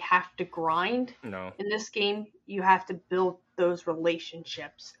necessarily have to grind. No. In this game, you have to build those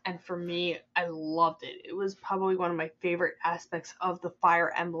relationships. And for me, I loved it. It was probably one of my favorite aspects of the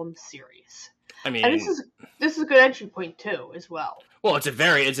Fire Emblem series. I mean, and this is a good entry point too, as well. Well, it's a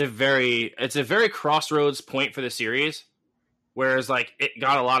very crossroads point for the series, whereas like it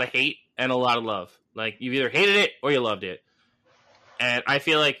got a lot of hate and a lot of love. Like you either hated it or you loved it, and I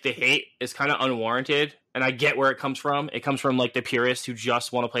feel like the hate is kind of unwarranted. And I get where it comes from. It comes from like the purists who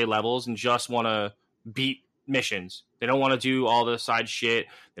just want to play levels and just want to beat missions. They don't want to do all the side shit.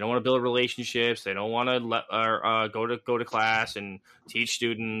 They don't want to build relationships. They don't want to go to class and teach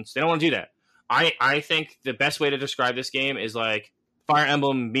students. They don't want to do that. I think the best way to describe this game is like Fire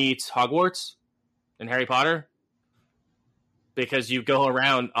Emblem meets Hogwarts and Harry Potter, because you go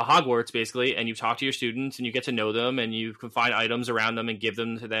around a Hogwarts basically and you talk to your students and you get to know them and you can find items around them and give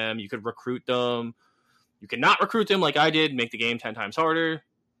them to them. You could recruit them. You can not recruit them like I did, make the game 10 times harder,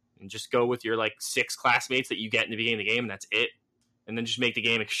 and just go with your like 6 classmates that you get in the beginning of the game, and that's it. And then just make the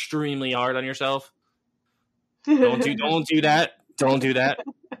game extremely hard on yourself. Don't do that. Don't do that.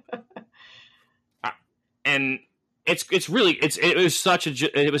 And it was such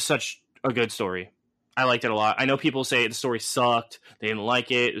a good story. I liked it a lot. I know people say the story sucked. They didn't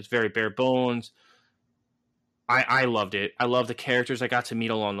like it. It was very bare bones. I loved it. I love the characters I got to meet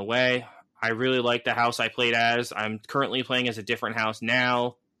along the way. I really like the house I played as. I'm currently playing as a different house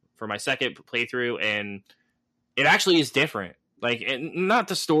now for my second playthrough, and it actually is different. Like, not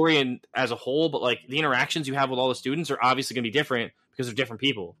the story as a whole, but like the interactions you have with all the students are obviously going to be different because they're different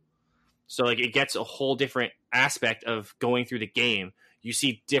people. So like it gets a whole different aspect of going through the game. You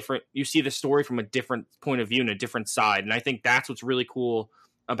see the story from a different point of view and a different side, and I think that's what's really cool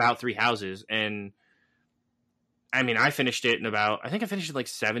about Three Houses. And I mean, I finished it in like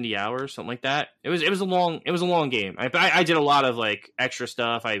 70 hours, something like that. It was a long game. I did a lot of like extra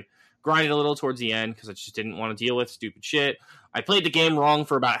stuff. I grinded a little towards the end because I just didn't want to deal with stupid shit. I played the game wrong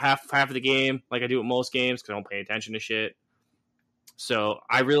for about half of the game, like I do with most games, because I don't pay attention to shit. So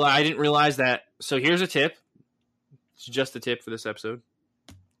I didn't realize that. So here's a tip. It's just a tip for this episode.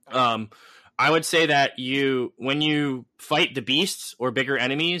 I would say that when you fight the beasts or bigger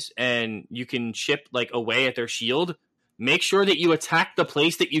enemies and you can chip like away at their shield, make sure that you attack the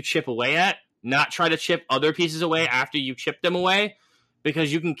place that you chip away at, not try to chip other pieces away after you chip them away,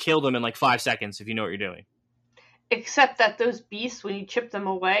 because you can kill them in like 5 seconds if you know what you're doing. Except that those beasts, when you chip them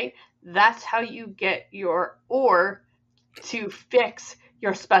away, that's how you get your ore to fix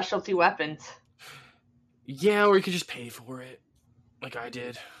your specialty weapons. Yeah, or you could just pay for it, like I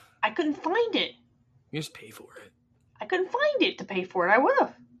did. I couldn't find it. You just pay for it. I couldn't find it to pay for it. I would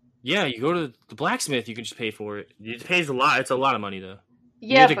have. Yeah, you go to the blacksmith. You can just pay for it. It pays a lot. It's a lot of money though.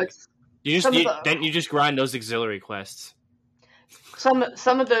 Yeah, but then you just grind those auxiliary quests. Some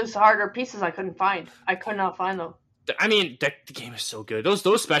of those harder pieces I couldn't find. I could not find them. I mean, the game is so good.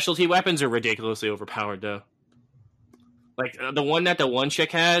 Those specialty weapons are ridiculously overpowered though. Like the one that the one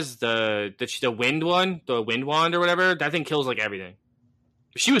chick has, the wind one, the wind wand or whatever. That thing kills like everything.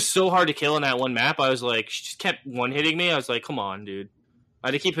 She was so hard to kill in that one map. I was like, she just kept one hitting me. I was like, come on, dude. I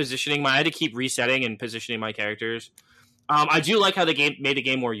had to keep resetting and positioning my characters. I do like how the game made the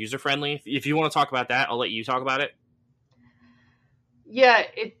game more user friendly. If you want to talk about that, I'll let you talk about it. Yeah,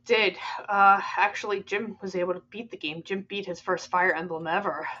 it did. Actually, Jim was able to beat the game. Jim beat his first Fire Emblem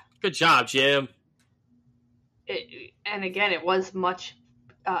ever. Good job, Jim. And again, it was much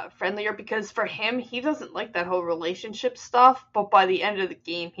friendlier, because for him, he doesn't like that whole relationship stuff, but by the end of the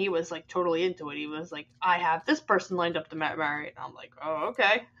game he was like totally into it. He was like, I have this person lined up to marry, and I'm like, oh,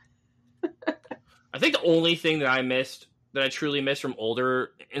 okay. I think the only thing that I truly missed from older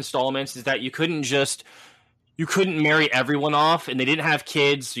installments is that you couldn't marry everyone off, and they didn't have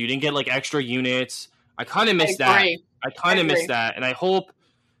kids, so you didn't get like extra units. I kind of missed that. I kind of missed that, and I hope.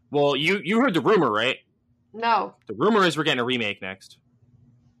 Well, you heard the rumor, right? No. The rumor is we're getting a remake next.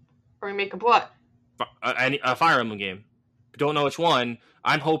 A remake of what? A Fire Emblem game. Don't know which one.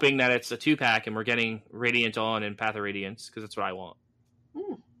 I'm hoping that it's a 2-pack and we're getting Radiant Dawn and Path of Radiance, because that's what I want.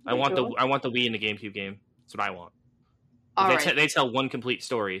 I want the Wii and the GameCube game. That's what I want. They tell one complete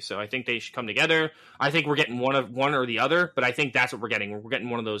story, so I think they should come together. I think we're getting one or the other, but I think that's what we're getting. We're getting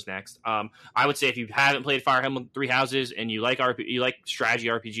one of those next. I would say if you haven't played Fire Emblem Three Houses and you like strategy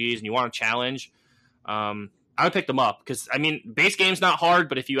RPGs and you want a challenge, I would pick them up, because I mean, base game's not hard,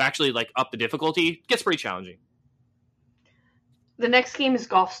 but if you actually like up the difficulty, it gets pretty challenging. The next game is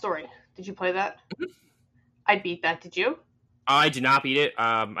Golf Story. Did you play that? Mm-hmm. I beat that. Did you? I did not beat it.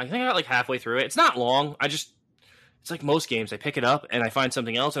 I think I got like halfway through it. It's not long. It's like most games. I pick it up and I find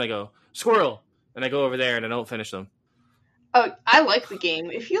something else and I go, squirrel, and I go over there and I don't finish them. Oh, I like the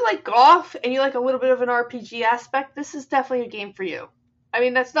game. If you like golf and you like a little bit of an RPG aspect, this is definitely a game for you. I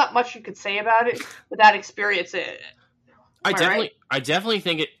mean, that's not much you could say about it without experience it. Am I right? I definitely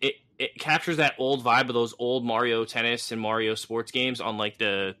think it captures that old vibe of those old Mario Tennis and Mario Sports games on like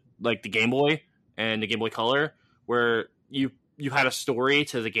the Game Boy and the Game Boy Color, where you had a story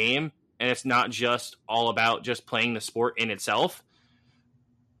to the game, and it's not just all about just playing the sport in itself.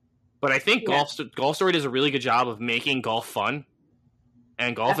 But I think Yeah, Golf Story does a really good job of making golf fun,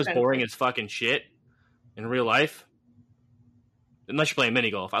 and golf is boring definitely. as fucking shit in real life, unless you're playing mini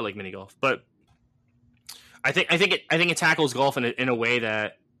golf. I like mini golf, but I think it tackles golf in a way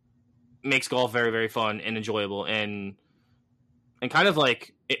that makes golf very very fun and enjoyable, and kind of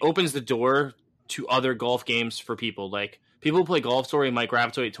like it opens the door to other golf games for people. Like people who play Golf Story might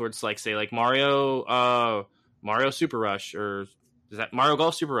gravitate towards like say like Mario Super Rush, or is that Mario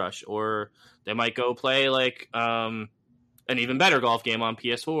Golf Super Rush, or they might go play like an even better golf game on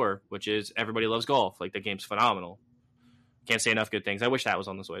PS4, which is Everybody Loves Golf. Like the game's phenomenal. Can't say enough good things. I wish that was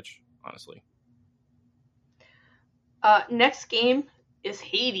on the Switch, honestly. Next game is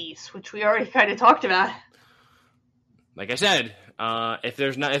Hades, which we already kind of talked about. Like I said, if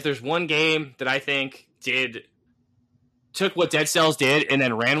there's one game that I think took what Dead Cells did and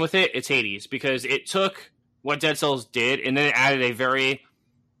then ran with it, it's Hades, because it took what Dead Cells did and then it added a very,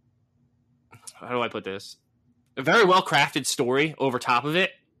 how do I put this, a very well crafted story over top of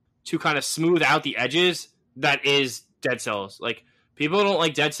it to kind of smooth out the edges that is Dead Cells. Like people don't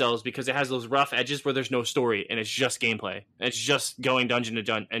like Dead Cells because it has those rough edges where there's no story and it's just gameplay. It's just going dungeon to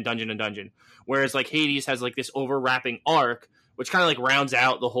dungeon and dungeon. Whereas like Hades has like this overlapping arc, which kind of like rounds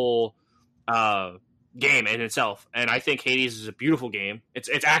out the whole uh, game in itself. And I think Hades is a beautiful game. It's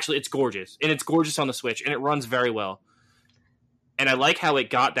gorgeous, and it's gorgeous on the Switch, and it runs very well. And I like how it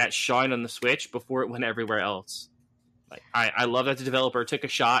got that shine on the Switch before it went everywhere else. Like I love that the developer took a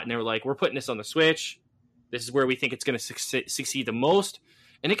shot and they were like, we're putting this on the Switch. This is where we think it's going to succeed the most.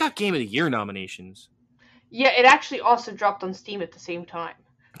 And it got Game of the Year nominations. Yeah, it actually also dropped on Steam at the same time.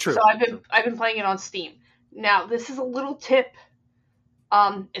 True. So I've been playing it on Steam. Now, this is a little tip.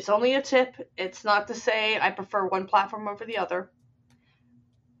 It's only a tip. It's not to say I prefer one platform over the other,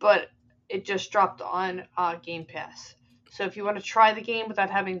 but it just dropped on Game Pass. So if you want to try the game without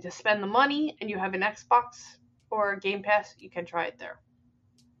having to spend the money and you have an Xbox or a Game Pass, you can try it there.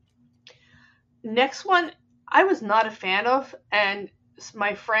 Next one, I was not a fan of, and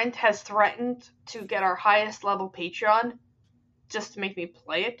my friend has threatened to get our highest level Patreon just to make me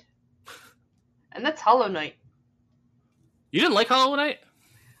play it, and that's Hollow Knight. You didn't like Hollow Knight?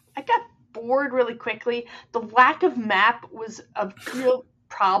 I got bored really quickly. The lack of map was a real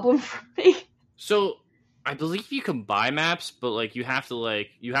problem for me. So I believe you can buy maps, but you have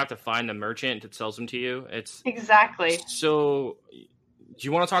to find a merchant that sells them to you. It's Exactly. so. Do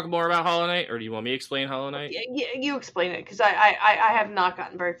you want to talk more about Hollow Knight, or do you want me to explain Hollow Knight? You explain it, because I have not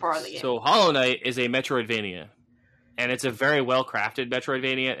gotten very far in the game. So Hollow Knight is a Metroidvania, and it's a very well crafted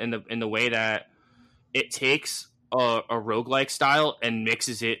Metroidvania in the way that it takes a roguelike style and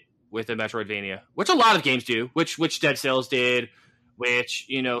mixes it with a Metroidvania, which a lot of games do, which Dead Cells did, which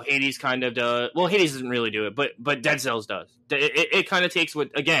Hades kind of does. Well, Hades doesn't really do it, but Dead Cells does. It kind of takes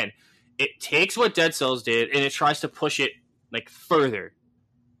it takes what Dead Cells did and it tries to push it like further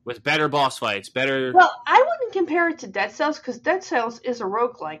with better boss fights, better. Well, I wouldn't compare it to Dead Cells, because Dead Cells is a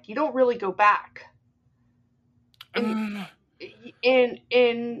roguelike. You don't really go back. In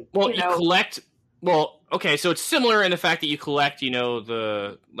Well, you collect. Well, okay, so it's similar in the fact that you collect,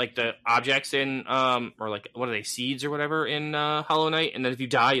 the objects in or like what are they, seeds or whatever in Hollow Knight, and then if you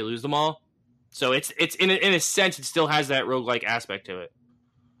die, you lose them all. So it's in a sense, it still has that roguelike aspect to it.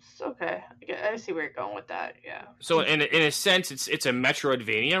 Okay, I see where you're going with that. Yeah. So in a sense, it's a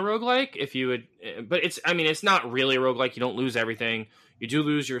Metroidvania roguelike. If you would, but it's not really a roguelike. You don't lose everything. You do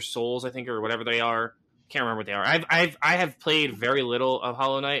lose your souls, I think, or whatever they are. Can't remember what they are. I have played very little of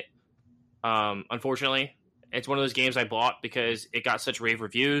Hollow Knight. Unfortunately, it's one of those games I bought because it got such rave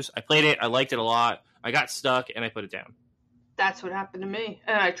reviews. I played it. I liked it a lot. I got stuck and I put it down. That's what happened to me.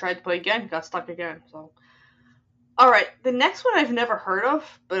 And I tried to play again, got stuck again. So, all right, the next one I've never heard of,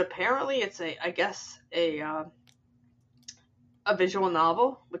 but apparently it's a visual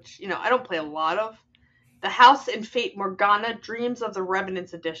novel, which I don't play a lot of. The House in Fate Morgana: Dreams of the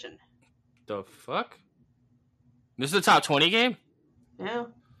Revenants edition. The fuck? This is a top 20 game? Yeah.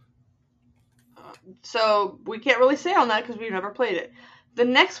 So we can't really say on that because we've never played it. The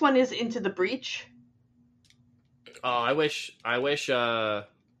next one is Into the Breach. Oh, I wish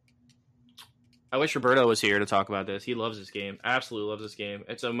Roberto was here to talk about this. He loves this game. Absolutely loves this game.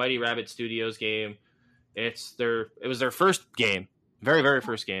 It's a Mighty Rabbit Studios game. It was their first game, very very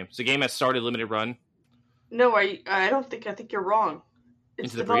first game. It's a game that started limited run. No, I don't think. I think you're wrong.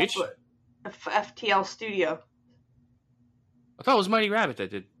 It's Into the Breach. FTL Studio. I thought it was Mighty Rabbit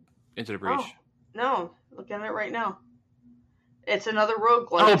that did Into the Breach. Oh, no, looking at it right now. It's another roguelike.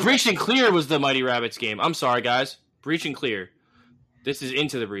 Oh, Breach and Clear was the Mighty Rabbits game. I'm sorry, guys. Breach and Clear. This is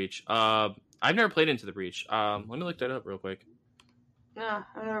Into the Breach. I've never played Into the Breach. Let me look that up real quick. No,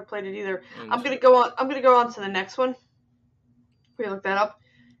 I've never played it either. I'm gonna go on to the next one. We look that up.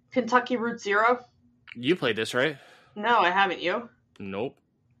 Kentucky Route Zero. You played this, right? No, I haven't. You? Nope.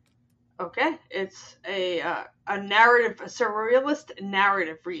 Okay, it's a narrative, a surrealist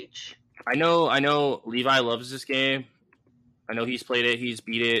narrative reach. I know. Levi loves this game. I know he's played it. He's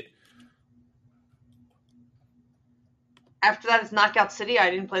beat it. After that is Knockout City. I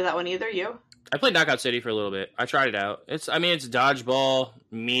didn't play that one either. You? I played Knockout City for a little bit. I tried it out. It's dodgeball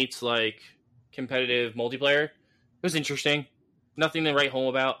meets like competitive multiplayer. It was interesting. Nothing to write home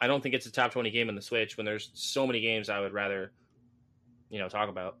about. I don't think it's a top 20 game on the Switch when there's so many games I would rather, talk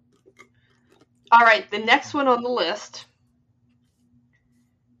about. All right, the next one on the list,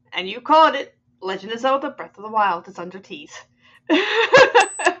 and you called it Legend of Zelda: Breath of the Wild. It's under T's.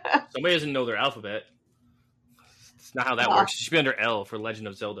 Somebody doesn't know their alphabet. It's not how that works. It should be under L for Legend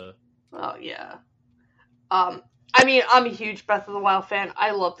of Zelda. Oh, yeah. I mean, I'm a huge Breath of the Wild fan.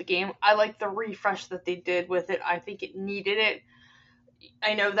 I love the game. I like the refresh that they did with it. I think it needed it.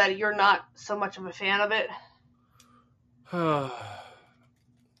 I know that you're not so much of a fan of it.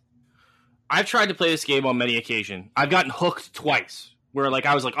 I've tried to play this game on many occasions. I've gotten hooked twice. Where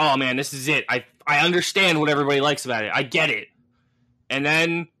I was like, oh man, this is it. I understand what everybody likes about it. I get it. And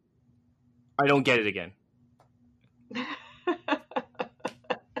then I don't get it again.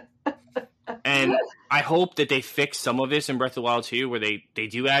 And I hope that they fix some of this in Breath of the Wild 2, where they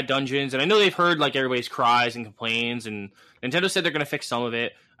do add dungeons. And I know they've heard everybody's cries and complaints, and Nintendo said they're going to fix some of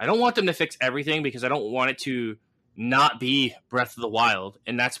it. I don't want them to fix everything because I don't want it to not be Breath of the Wild,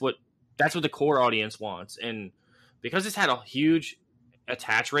 and that's what the core audience wants. And because it's had a huge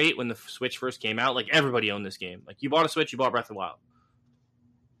attach rate when the Switch first came out, everybody owned this game. You bought a Switch, you bought Breath of the Wild.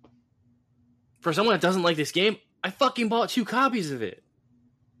 For someone that doesn't like this game, I fucking bought 2 copies of it.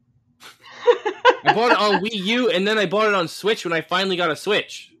 I bought it on Wii U, and then I bought it on Switch when I finally got a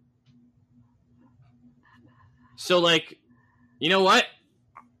Switch. So, you know what?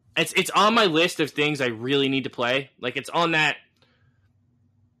 It's on my list of things I really need to play. It's on that,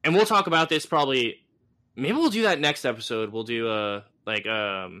 and we'll talk about this probably. Maybe we'll do that next episode. We'll do a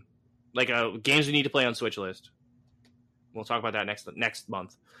games we need to play on Switch list. We'll talk about that next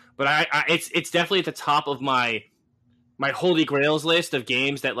month. But it's definitely at the top of my holy grails list of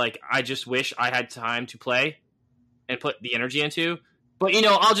games that I just wish I had time to play and put the energy into. But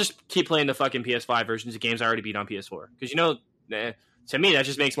I'll just keep playing the fucking PS5 versions of games I already beat on PS4 because to me that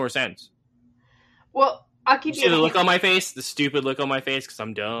just makes more sense. Well, I'll give you the look on my face, the stupid look on my face because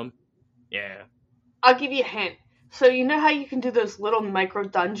I'm dumb. Yeah. I'll give you a hint. So you know how you can do those little micro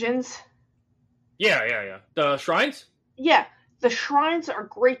dungeons? Yeah. The shrines? Yeah, the shrines are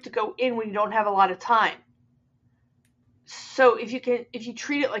great to go in when you don't have a lot of time. So if you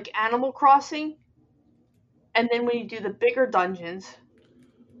treat it like Animal Crossing, and then when you do the bigger dungeons,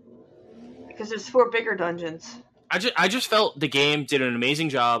 because there's 4 bigger dungeons. I just felt the game did an amazing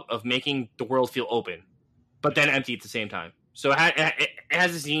job of making the world feel open, but then empty at the same time. So it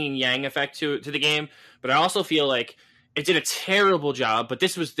has this yin yang effect to the game, but I also feel like it did a terrible job. But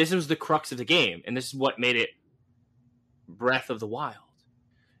this was the crux of the game, and this is what made it Breath of the Wild,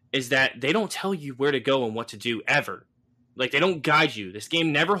 is that they don't tell you where to go and what to do ever. They don't guide you. This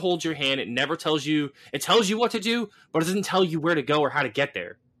game never holds your hand. It never tells you. It tells you what to do, but it doesn't tell you where to go or how to get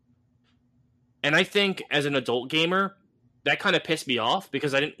there. And I think as an adult gamer, that kind of pissed me off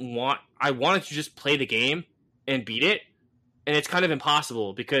because I wanted to just play the game and beat it. And it's kind of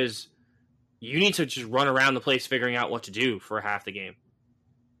impossible because you need to just run around the place figuring out what to do for half the game.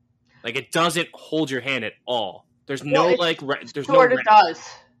 It doesn't hold your hand at all. There's no there's no. It does.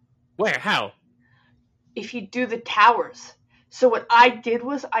 Where? How? If you do the towers. So what I did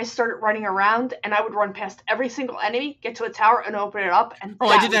was I started running around and I would run past every single enemy, get to a tower and open it up. And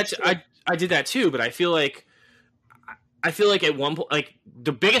I did that. I did that too, but I feel like at one point,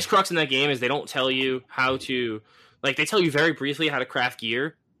 the biggest crux in that game is they don't tell you how to, they tell you very briefly how to craft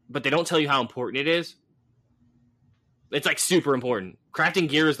gear, but they don't tell you how important it is. It's super important. Crafting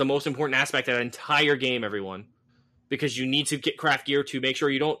gear is the most important aspect of that entire game, everyone, because you need to craft gear to make sure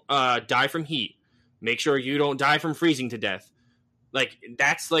you don't die from heat. Make sure you don't die from freezing to death.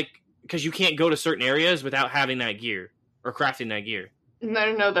 That's because you can't go to certain areas without having that gear or crafting that gear.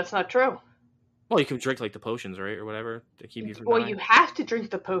 No, that's not true. Well, you can drink like the potions, right, or whatever to keep you from Well, dying. you have to drink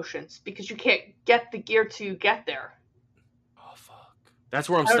the potions because you can't get the gear to get there. Oh fuck! That's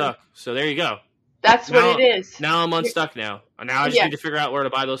where I'm I don't. stuck. So there you go. That's what it Now, is. now I'm unstuck. Now I just need to Yes, figure out where to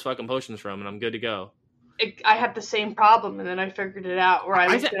buy those fucking potions from, and I'm good to go. I had the same problem, and then I figured it out, or I I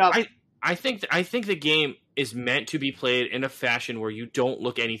looked th- it up. I think the game is meant to be played in a fashion where you don't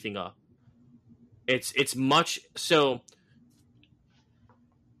look anything up. It's much so.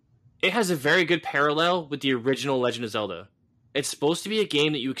 It has a very good parallel with the original Legend of Zelda. It's supposed to be a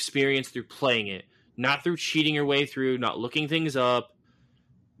game that you experience through playing it, not through cheating your way through, not looking things up.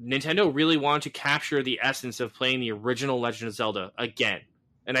 Nintendo really wanted to capture the essence of playing the original Legend of Zelda again.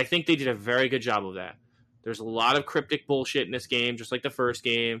 And I think they did a very good job of that. There's a lot of cryptic bullshit in this game, just like the first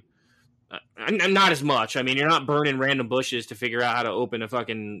game. Not as much. I mean, you're not burning random bushes to figure out how to open a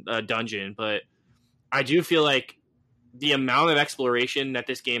fucking dungeon, but I do feel like the amount of exploration that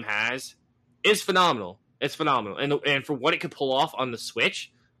this game has is phenomenal. It's phenomenal. And for what it could pull off on the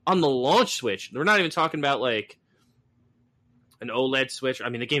Switch, on the launch Switch, we're not even talking about like an OLED Switch. I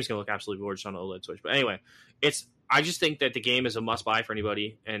mean, the game's going to look absolutely gorgeous on an OLED Switch. But anyway, I just think that the game is a must-buy for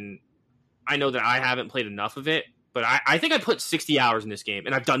anybody. And I know that I haven't played enough of it, but I think I put 60 hours in this game,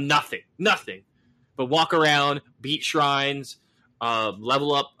 and I've done nothing but walk around, beat shrines,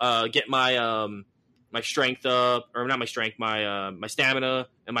 level up, get my my strength up, or not my strength, my stamina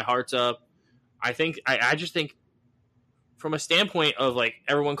and my hearts up. I just think from a standpoint of like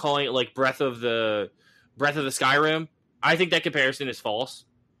everyone calling it like Breath of the Skyrim, I think that comparison is false.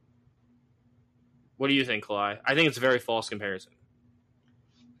 What do you think, Kalai? I think it's a very false comparison.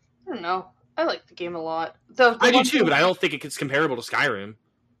 I don't know. I like the game a lot. The I do one too, thing, but I don't think it's comparable to Skyrim.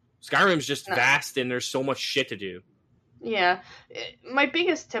 Skyrim's just no. vast and there's so much shit to do. Yeah, my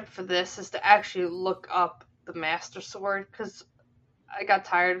biggest tip for this is to actually look up the Master Sword because I got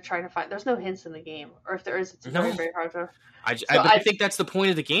tired of trying to find. There's no hints in the game, or if there is, it's very, No. very hard to. I think that's the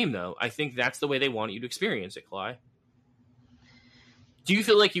point of the game, though. I think that's the way they want you to experience it, Kalai. Do you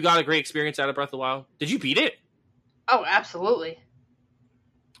feel like you got a great experience out of Breath of the Wild? Did you beat it? Oh, absolutely.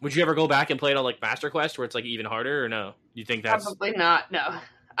 Would you ever go back and play it on like Master Quest, where it's like even harder, or no? You think that's Probably not. No,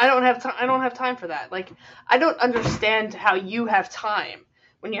 I don't have time. I don't have time for that. Like, I don't understand how you have time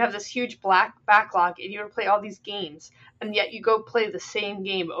when you have this huge black backlog and you have to play all these games, and yet you go play the same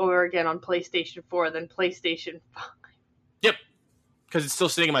game over again on PlayStation 4, then PlayStation 5. Yep, because it's still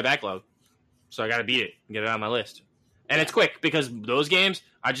sitting in my backlog, so I got to beat it and get it on my list. And it's quick because those games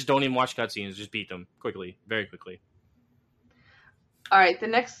I just don't even watch cutscenes; just beat them quickly, very quickly. All right, the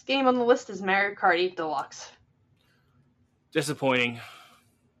next game on the list is Mario Kart 8 Deluxe. Disappointing.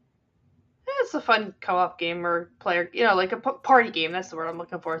 It's a fun co-op game or player, like a party game. That's the word I'm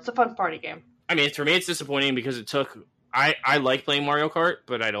looking for. It's a fun party game. I mean, for me, it's disappointing because it took. I like playing Mario Kart,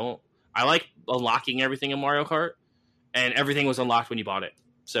 but I don't. I like unlocking everything in Mario Kart, and everything was unlocked when you bought it.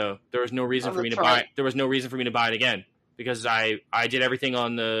 So there was no reason for me to buy it. There was no reason for me to buy it again because I did everything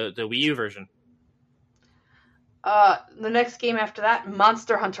on the Wii U version. The next game after that,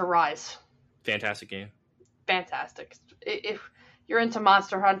 Monster Hunter Rise. Fantastic game. Fantastic. If you're into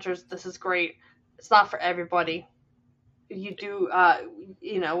Monster Hunters, this is great. It's not for everybody. You do,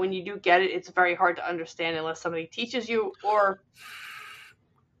 when you do get it, it's very hard to understand unless somebody teaches you or.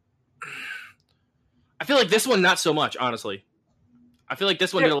 I feel like this one not so much, honestly. I feel like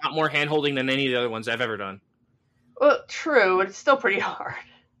this one did a lot more hand-holding than any of the other ones I've ever done. Well, true, but it's still pretty hard.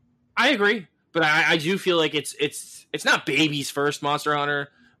 I agree, but I do feel like it's not baby's first Monster Hunter,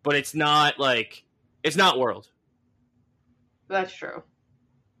 but it's not World. That's true.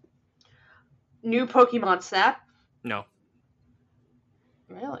 New Pokemon Snap? No.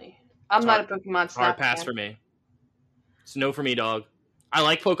 Really? I'm not a Pokemon Snap Hard pass fan. For me. It's no for me, dog. I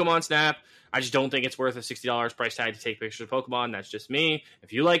like Pokemon Snap. I just don't think it's worth a $60 price tag to take pictures of Pokemon. That's just me.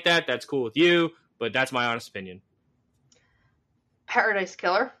 If you like that, that's cool with you, but that's my honest opinion. Paradise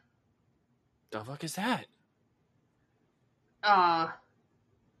Killer? The fuck is that?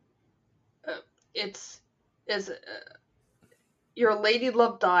 Your lady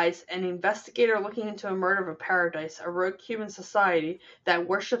love dies, an investigator looking into a murder of a paradise, a rogue human society that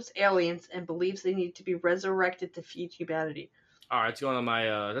worships aliens and believes they need to be resurrected to feed humanity. All right, that's going on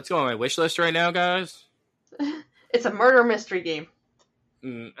my wish list right now, guys. It's a murder mystery game.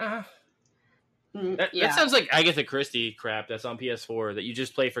 That sounds like Agatha Christie crap that's on PS4 that you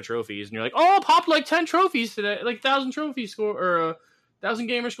just play for trophies, and you're like, oh, popped like 10 trophies today, like 1,000 trophy score, or 1,000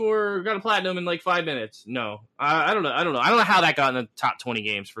 gamer score, got a platinum in like 5 minutes. No, I don't know. I don't know how that got in the top 20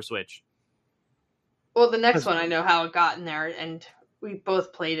 games for Switch. Well, the next one I know how it got in there, and we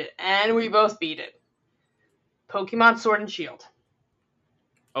both played it, and we both beat it. Pokemon Sword and Shield.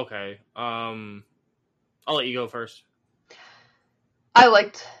 Okay. I'll let you go first. I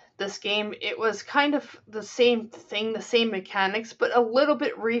liked this game. It was kind of the same thing, the same mechanics, but a little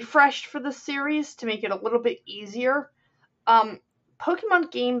bit refreshed for the series to make it a little bit easier. Um,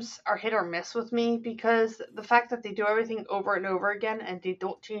 Pokemon games are hit or miss with me because the fact that they do everything over and over again and they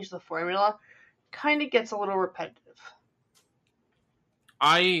don't change the formula kind of gets a little repetitive.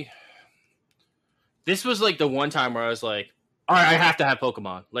 This was like the one time where I was like, all right, I have to have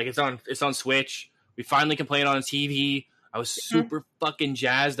Pokemon. Like it's on Switch. We finally can play it on TV. I was super fucking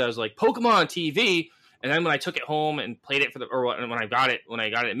jazzed. I was like, Pokemon on TV. And then when I took it home and played it when I got it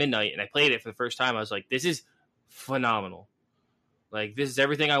at midnight and I played it for the first time, I was like, this is phenomenal. Like, this is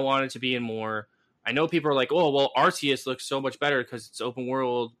everything I wanted to be and more. I know people are like, oh, well, Arceus looks so much better because it's open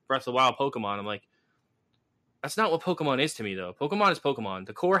world Breath of the Wild Pokemon. I'm like, that's not what Pokemon is to me, though. Pokemon is Pokemon.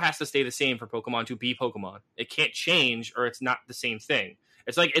 The core has to stay the same for Pokemon to be Pokemon. It can't change, or it's not the same thing.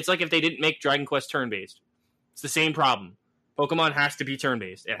 It's like if they didn't make Dragon Quest turn-based. It's the same problem. Pokemon has to be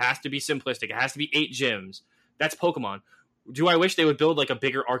turn-based. It has to be simplistic. It has to be 8 gyms. That's Pokemon. Do I wish they would build like a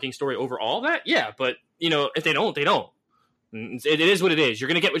bigger arcing story over all of that? Yeah, but if they don't, they don't. It is what it is. You're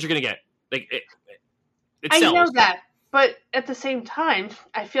gonna get what you're gonna get. Like it sells. I know that, but at the same time,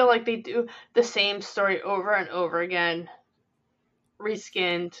 I feel like they do the same story over and over again,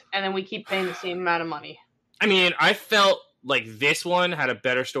 reskinned, and then we keep paying the same amount of money. I mean, I felt like this one had a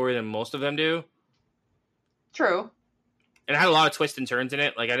better story than most of them do. True. And it had a lot of twists and turns in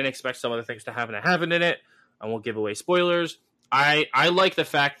it. Like, I didn't expect some of the things to happen in it. I won't give away spoilers. I like the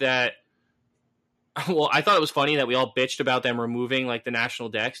fact that, well, I thought it was funny that we all bitched about them removing like the national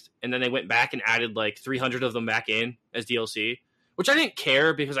dex, and then they went back and added like 300 of them back in as DLC, which I didn't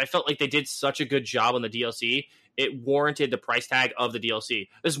care because I felt like they did such a good job on the DLC. It warranted the price tag of the DLC.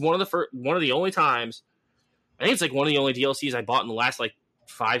 This is one of the only times, I think it's like one of the only DLCs I bought in the last like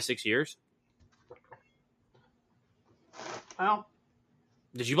 5-6 years. Wow.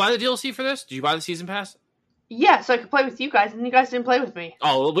 Did you buy the DLC for this? Did you buy the season pass? Yeah, so I could play with you guys, and you guys didn't play with me.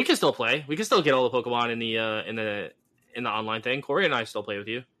 Oh, well, we can still play. We can still get all the Pokemon in the online thing. Corey and I still play with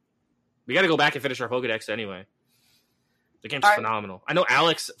you. We got to go back and finish our Pokedex anyway. The game's phenomenal. I know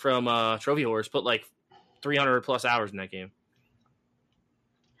Alex from Trophy Horse put like 300 plus hours in that game.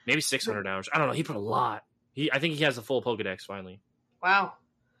 Maybe 600 hours. I don't know. He put a lot. I think he has a full Pokedex finally. Wow.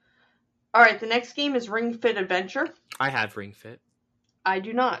 All right, the next game is Ring Fit Adventure. I have Ring Fit. I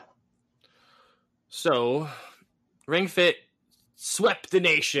do not. So, Ring Fit swept the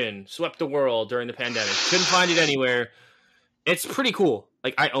nation, swept the world during the pandemic. Couldn't find it anywhere. It's pretty cool.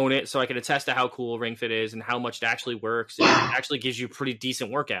 Like, I own it, so I can attest to how cool Ring Fit is and how much it actually works. It actually gives you a pretty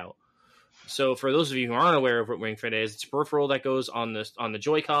decent workout. So, for those of you who aren't aware of what Ring Fit is, it's a peripheral that goes on the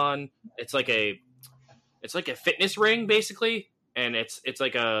Joy-Con. It's like a fitness ring, basically, and it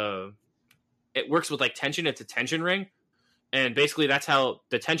works with like tension. It's a tension ring. And basically that's how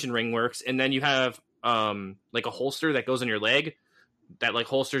the tension ring works. And then you have like a holster that goes on your leg that like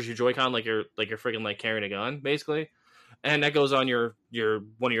holsters your Joy-Con like you're freaking like carrying a gun, basically. And that goes on your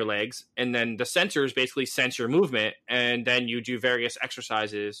one of your legs. And then the sensors basically sense your movement, and then you do various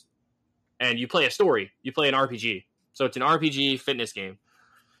exercises and you play a story. You play an RPG. So it's an RPG fitness game.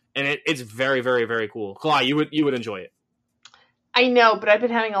 And it's very, very, very cool. Kalai, you would enjoy it. I know, but I've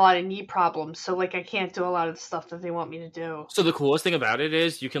been having a lot of knee problems, so like I can't do a lot of the stuff that they want me to do. So the coolest thing about it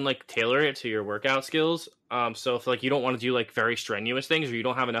is you can like tailor it to your workout skills. So if like you don't want to do like very strenuous things, or you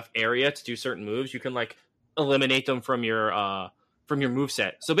don't have enough area to do certain moves, you can like eliminate them from your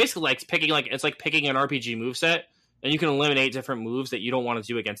moveset. So basically like it's like picking an RPG moveset, and you can eliminate different moves that you don't want to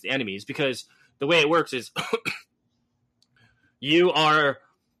do against the enemies, because the way it works is you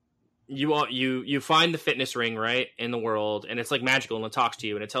find the fitness ring, right, in the world, and it's like magical, and it talks to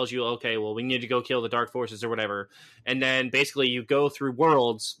you, and it tells you, okay, well, we need to go kill the dark forces or whatever. And then basically you go through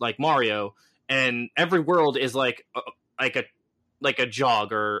worlds like Mario, and every world is like a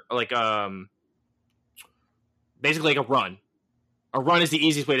jog, or like basically like a run. A run is the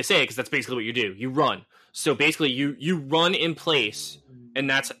easiest way to say it, because that's basically what you do. You run. So basically you run in place, and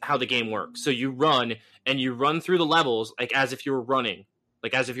that's how the game works. So you run, and you run through the levels like as if you were running.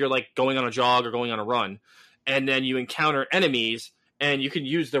 Like as if you're like going on a jog or going on a run. And then you encounter enemies, and you can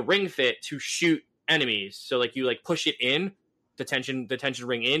use the Ring Fit to shoot enemies. So like you like push it in, the tension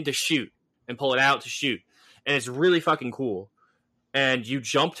ring in to shoot, and pull it out to shoot. And it's really fucking cool. And you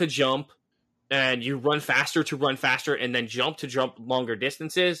jump to jump, and you run faster to run faster, and then jump to jump longer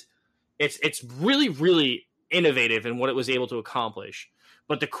distances. It's really, really innovative in what it was able to accomplish.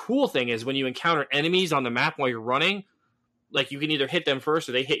 But the cool thing is when you encounter enemies on the map while you're running, like you can either hit them first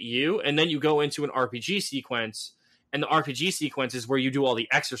or they hit you, and then you go into an RPG sequence, And the RPG sequence is where you do all the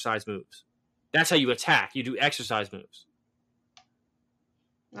exercise moves. That's how you attack. You do exercise moves.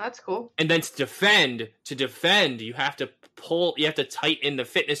 That's cool. And then to defend, you have to tighten the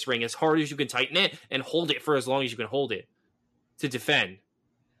fitness ring as hard as you can tighten it and hold it for as long as you can hold it to defend.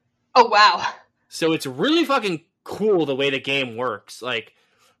 Oh, wow. So it's really fucking cool the way the game works. Like,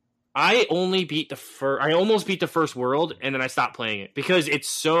 I almost beat the first world, and then I stopped playing it because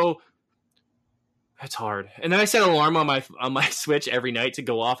it's hard. And then I set an alarm on my Switch every night to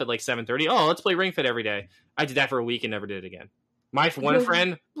go off at like 7:30. Oh, let's play Ring Fit every day. I did that for a week and never did it again. My one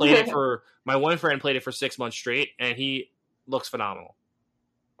friend played it for 6 months straight, and he looks phenomenal.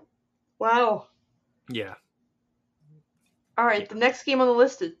 Wow. Yeah. All right, the next game on the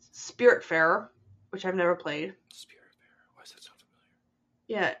list is Spiritfarer, which I've never played. Spiritfarer, why is that so familiar?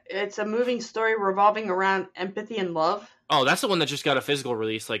 Yeah, it's a moving story revolving around empathy and love. Oh, that's the one that just got a physical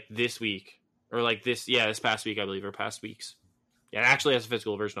release like this week. Or like this past week, I believe, or past weeks. Yeah, it actually has a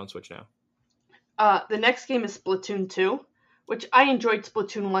physical version on Switch now. The next game is Splatoon 2, which I enjoyed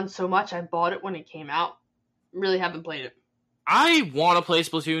Splatoon 1 so much, I bought it when it came out. Really haven't played it. I want to play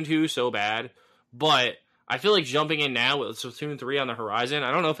Splatoon 2 so bad, but I feel like jumping in now with Splatoon 3 on the horizon,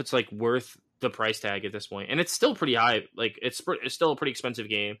 I don't know if it's like worth the price tag at this point. And it's still pretty high. Like, it's still a pretty expensive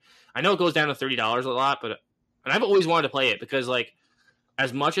game. I know it goes down to $30 a lot, and I've always wanted to play it because, like,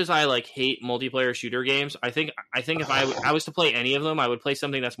 as much as I like hate multiplayer shooter games, I think if I was to play any of them, I would play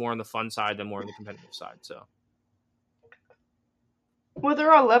something that's more on the fun side than more on the competitive side. So, well,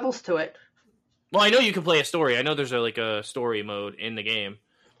 there are levels to it. Well, I know you can play a story. I know there's a story mode in the game,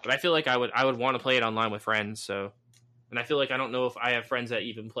 but I feel like I would want to play it online with friends. So, and I feel like I don't know if I have friends that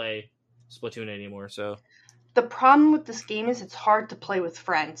even play Splatoon anymore. So, the problem with this game is it's hard to play with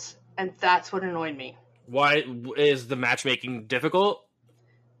friends, and that's what annoyed me. Why is the matchmaking difficult?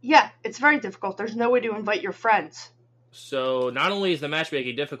 Yeah, it's very difficult. There's no way to invite your friends. So not only is the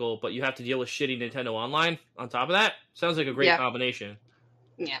matchmaking difficult, but you have to deal with shitty Nintendo Online on top of that. Sounds like a great combination.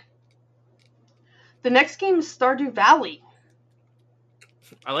 Yeah. The next game is Stardew Valley.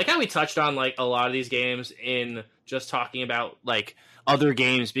 I like how we touched on like a lot of these games in just talking about like other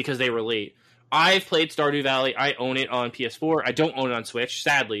games because they relate. I've played Stardew Valley. I own it on PS4. I don't own it on Switch,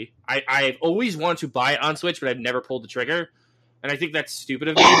 sadly. I've always wanted to buy it on Switch, but I've never pulled the trigger. And I think that's stupid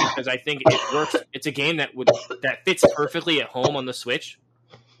of me because I think it works. It's a game that fits perfectly at home on the Switch.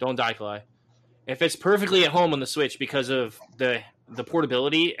 Don't die, Kalai. It fits perfectly at home on the Switch because of the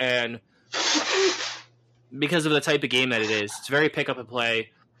portability and because of the type of game that it is. It's very pick up and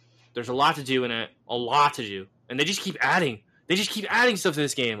play. There's a lot to do in it. A lot to do. And they just keep adding. They just keep adding stuff to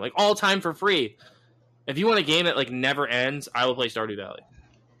this game. Like, all time for free. If you want a game that, like, never ends, I will play Stardew Valley.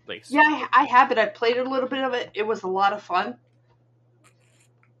 Like, yeah, I have it. I played a little bit of it. It was a lot of fun.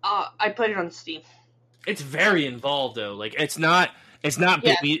 I played it on Steam. It's very involved though. Like it's not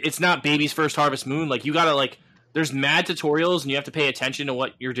Baby's First Harvest Moon. Like you gotta like there's mad tutorials and you have to pay attention to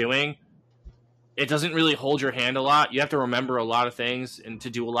what you're doing. It doesn't really hold your hand a lot. You have to remember a lot of things and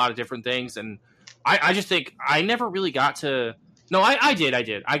to do a lot of different things. And I just think I never really got to. No, I did.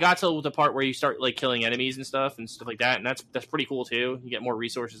 I got to the part where you start like killing enemies and stuff like that, and that's pretty cool too. You get more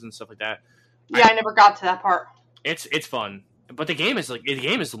resources and stuff like that. Yeah, I never got to that part. It's fun. But the game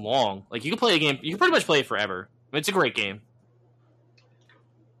is long. Like you can play a game, you can pretty much play it forever. It's a great game.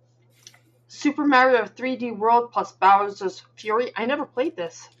 Super Mario 3D World plus Bowser's Fury. I never played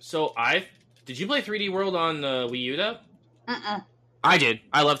this. So did you play 3D World on the Wii U though? Mm-mm. I did.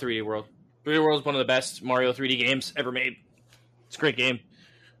 I love 3D World. 3D World is one of the best Mario 3D games ever made. It's a great game.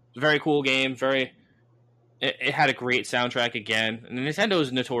 It's a very cool game. It had a great soundtrack again. And Nintendo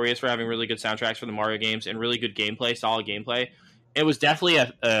is notorious for having really good soundtracks for the Mario games and really good gameplay, solid gameplay. It was definitely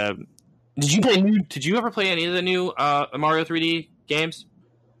Did you ever play any of the new Mario 3D games?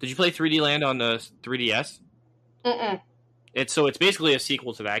 Did you play 3D Land on the 3DS? Mm-mm. It's basically a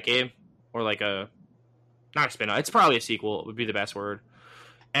sequel to that game, or like not a spin-off. It's probably a sequel. Would be the best word.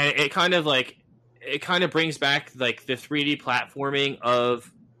 And it kind of brings back like the 3D platforming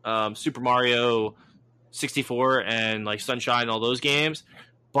of Super Mario 64 and like Sunshine and all those games,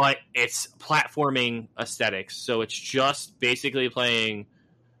 but it's platforming aesthetics. So it's just basically playing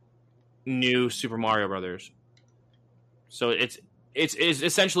new Super Mario Brothers. So it's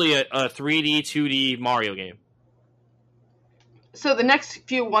essentially a 3D 2D Mario game. So the next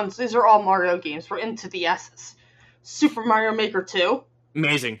few ones, these are all Mario games. We're into the S's. Super Mario Maker 2.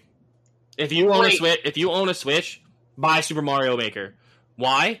 Amazing. If you own a Switch, buy Super Mario Maker.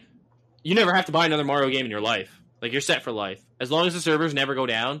 Why? You never have to buy another Mario game in your life. Like, you're set for life. As long as the servers never go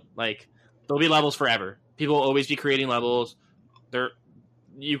down, like, there'll be levels forever. People will always be creating levels.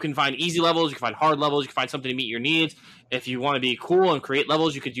 you can find easy levels, you can find hard levels, you can find something to meet your needs. If you want to be cool and create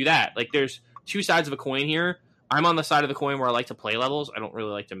levels, you could do that. Like, there's two sides of a coin here. I'm on the side of the coin where I like to play levels. I don't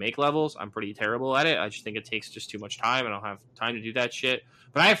really like to make levels. I'm pretty terrible at it. I just think it takes just too much time. I don't have time to do that shit.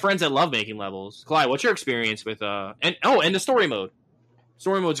 But I have friends that love making levels. Clyde, what's your experience with and the story mode?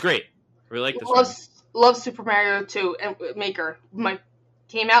 Story mode's great. I really like this. Love Super Mario 2 and Maker.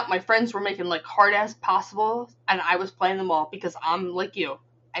 Came out, my friends were making like hard as possible, and I was playing them all because I'm like you.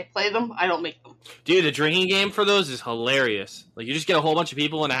 I play them, I don't make them. Dude, the drinking game for those is hilarious. Like, you just get a whole bunch of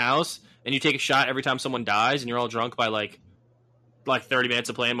people in a house, and you take a shot every time someone dies, and you're all drunk by like 30 minutes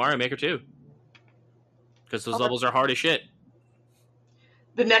of playing Mario Maker 2. Because those levels are hard as shit.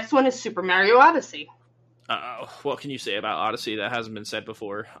 The next one is Super Mario Odyssey. What can you say about Odyssey that hasn't been said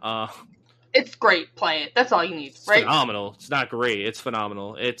before? It's great. Play it. That's all you need, right? It's phenomenal. It's not great. It's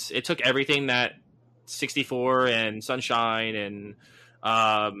phenomenal. It took everything that 64 and Sunshine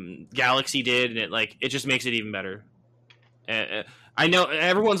and Galaxy did, and it just makes it even better. I know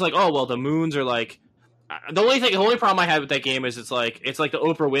everyone's like, oh well, the moons are like. The only problem I had with that game is it's like the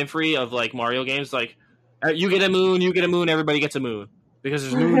Oprah Winfrey of like Mario games. Like, you get a moon, everybody gets a moon. Because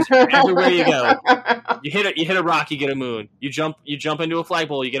there's moons everywhere you go. You hit a rock, you get a moon. You jump into a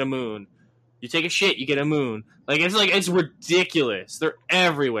flagpole, you get a moon. You take a shit, you get a moon. It's ridiculous. They're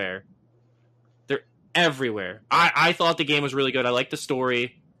everywhere. They're everywhere. I thought the game was really good. I like the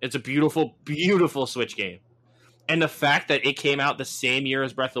story. It's a beautiful, beautiful Switch game. And the fact that it came out the same year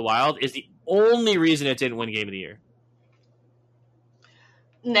as Breath of the Wild is the only reason it didn't win Game of the Year.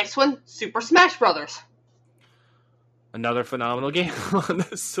 Next one, Super Smash Brothers. Another phenomenal game on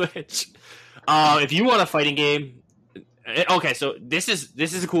the Switch. If you want a fighting game, okay, so this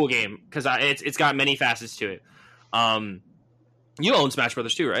is a cool game because it's got many facets to it. You own Smash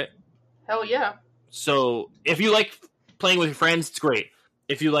Brothers too, right? Hell yeah. So if you like playing with your friends, it's great.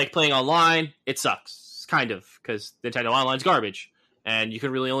 If you like playing online, it sucks, kind of, because Nintendo Online's garbage, and you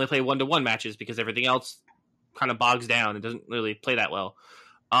can really only play 1-to-1 matches because everything else kind of bogs down and doesn't really play that well.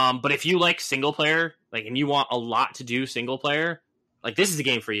 But if you like single player, and you want a lot to do single player, this is a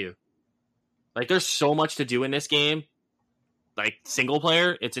game for you. There's so much to do in this game. Single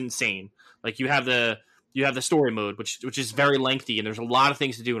player, it's insane. You have the story mode, which is very lengthy, and there's a lot of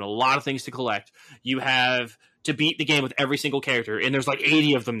things to do and a lot of things to collect. You have to beat the game with every single character, and there's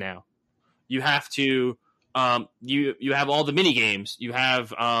 80 of them now. You have to you have all the mini games. You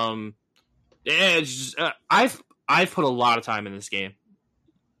have I've put a lot of time in this game.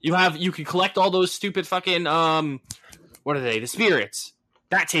 You can collect all those stupid fucking what are they? The spirits.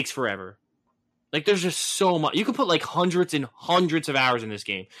 That takes forever. There's just so much. You can put hundreds and hundreds of hours in this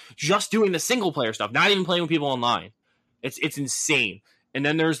game just doing the single player stuff, not even playing with people online. It's insane. And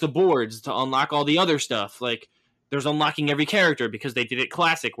then there's the boards to unlock all the other stuff. There's unlocking every character because they did it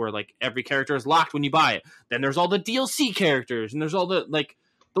classic where every character is locked when you buy it. Then there's all the DLC characters and there's all the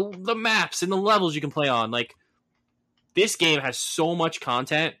the maps and the levels you can play on. This game has so much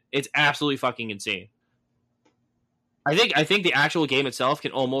content. It's absolutely fucking insane. I think the actual game itself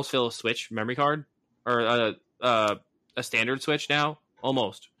can almost fill a Switch memory card or a standard Switch now,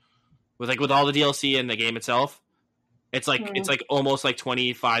 almost. With all the DLC and the game itself. It's it's almost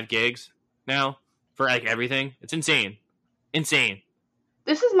 25 gigs now for everything. It's insane. Insane.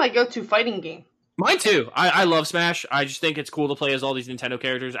 This is my go-to fighting game. Mine too. I love Smash. I just think it's cool to play as all these Nintendo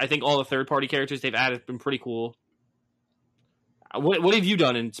characters. I think all the third-party characters they've added have been pretty cool. What have you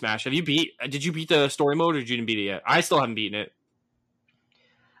done in Smash? Did you beat the story mode or did you didn't beat it yet? I still haven't beaten it.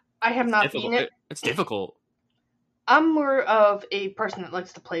 I have not beaten it. It's difficult. I'm more of a person that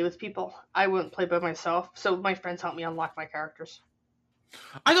likes to play with people. I wouldn't play by myself, so my friends help me unlock my characters.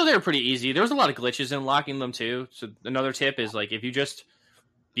 I thought they were pretty easy. There was a lot of glitches in unlocking them too. So another tip is if you just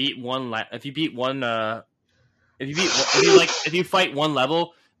beat if you fight one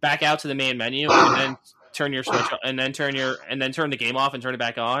level, back out to the main menu and then turn your Switch and then turn the game off and turn it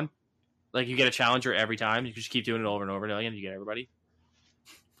back on. You get a challenger every time. You just keep doing it over and over and you get everybody.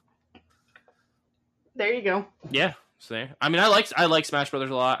 There you go. Yeah. So I mean, I like Smash Brothers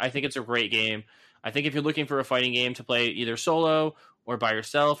a lot. I think it's a great game. I think if you're looking for a fighting game to play either solo or by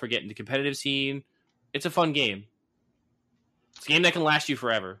yourself or get into competitive scene, it's a fun game. It's a game that can last you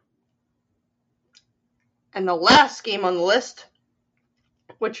forever. And the last game on the list,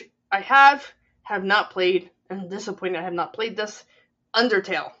 which I have not played, and I'm disappointed I have not played this,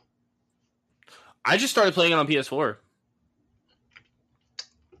 Undertale. I just started playing it on PS4.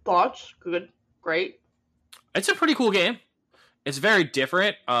 Thoughts? Good. Great. It's a pretty cool game. It's very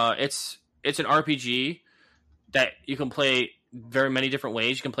different. It's an RPG that you can play very many different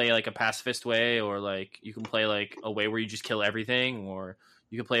ways. You can play like a pacifist way, or like you can play like a way where you just kill everything, or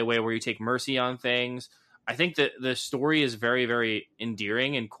you can play a way where you take mercy on things. I think that the story is very, very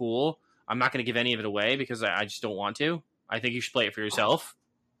endearing and cool. I'm not going to give any of it away because I just don't want to. I think you should play it for yourself.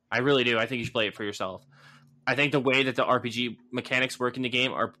 I really do. I think you should play it for yourself. I think the way that the RPG mechanics work in the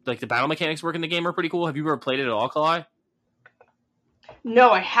game are like the battle mechanics work in the game are pretty cool. Have you ever played it at all, Kalai?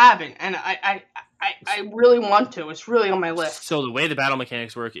 No, I haven't, and I really want to. It's really on my list. So the way the battle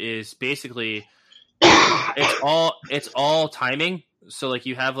mechanics work is basically it's all timing. So like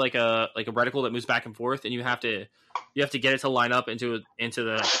you have like a reticle that moves back and forth, and you have to get it to line up into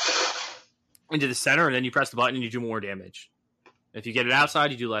the center, and then you press the button and you do more damage. If you get it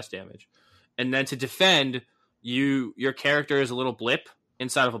outside, you do less damage. And then to defend, your character is a little blip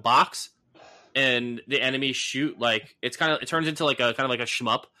inside of a box, and the enemies shoot like it turns into like a kind of like a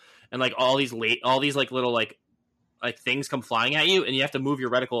shmup, and like all these like little like things come flying at you, and you have to move your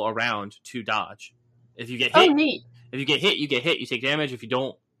reticle around to dodge. If you get hit, neat. If you get hit, you get hit. You take damage. If you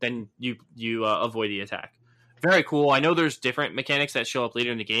don't, then you avoid the attack. Very cool. I know there's different mechanics that show up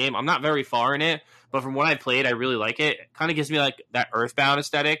later in the game. I'm not very far in it, but from what I played, I really like it. It kind of gives me like that Earthbound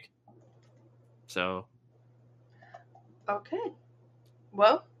aesthetic. So, okay.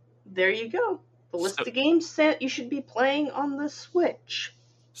 Well, there you go. The list of games that you should be playing on the Switch.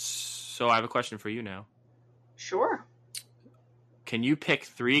 So I have a question for you now. Sure. Can you pick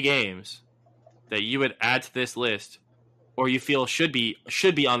 3 games that you would add to this list, or you feel should be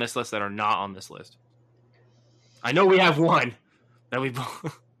on this list that are not on this list? I know we have one that we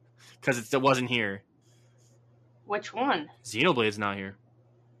because it wasn't here. Which one? Xenoblade's not here.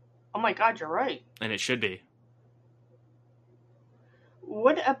 Oh my god, you're right. And it should be.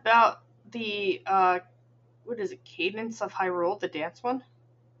 What about the what is it, Cadence of Hyrule, the dance one?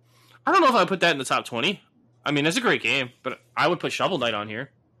 I don't know if I would put that in the top 20. I mean, it's a great game, but I would put Shovel Knight on here.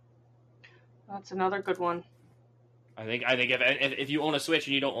 That's another good one. I think if you own a Switch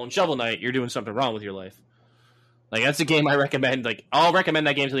and you don't own Shovel Knight, you're doing something wrong with your life. Like, that's a game I recommend. Like, I'll recommend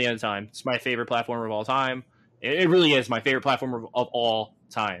that game to the end of time. It's my favorite platformer of all time. It really is my favorite platformer of all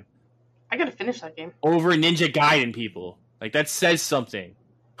time. I gotta finish that game. Over Ninja Gaiden, people. Like, that says something.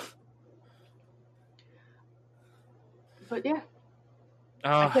 But yeah.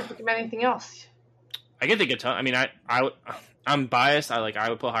 I can't think of anything else. I can think of ton. I mean, I'm biased. I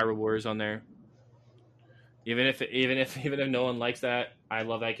would put Hyrule Warriors on there. Even if no one likes that, I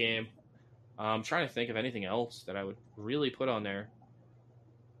love that game. I'm trying to think of anything else that I would really put on there.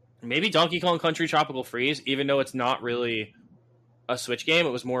 Maybe Donkey Kong Country Tropical Freeze, even though it's not really a Switch game,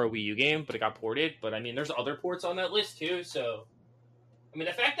 it was more a Wii U game, but it got ported. But I mean, there's other ports on that list too. So, I mean,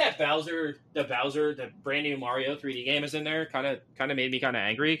 the fact that the brand new Mario 3D game is in there, kind of made me kind of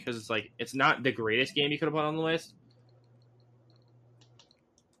angry because it's like it's not the greatest game you could have put on the list.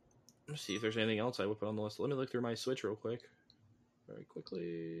 Let's see if there's anything else I would put on the list. Let me look through my Switch real quick. Very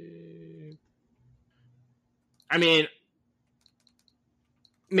quickly. I mean,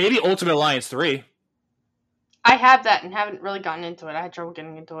 maybe Ultimate Alliance 3. I have that and haven't really gotten into it. I had trouble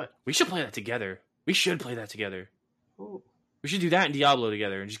getting into it. We should play that together. We should play that together. Ooh. We should do that and Diablo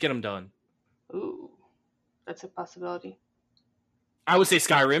together and just get them done. Ooh. That's a possibility. I would say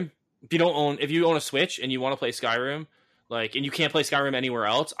Skyrim. If you own a Switch and you want to play Skyrim, and you can't play Skyrim anywhere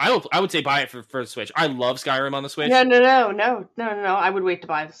else, I would say buy it for the Switch. I love Skyrim on the Switch. No. I would wait to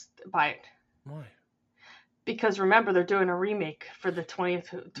buy it. Why? Because remember, they're doing a remake for the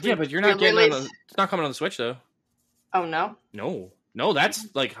 20th. Yeah, but you're not getting it. It's not coming on the Switch though. Oh no. No,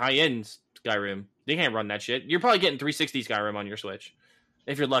 that's like high end Skyrim. They can't run that shit. You're probably getting 360 Skyrim on your Switch,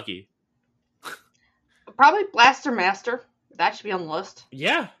 if you're lucky. Probably Blaster Master. That should be on the list.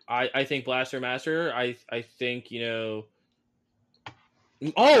 Yeah, I think Blaster Master. I think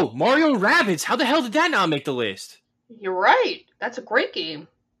Oh, Mario Rabbids! How the hell did that not make the list? You're right. That's a great game.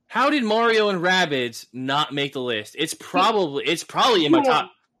 How did Mario and Rabbids not make the list? It's probably in my top.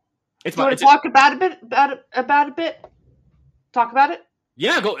 You want to talk about a bit? Talk about it?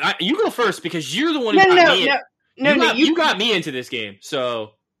 Yeah, go. You go first because you're the one who got me. You got me into this game,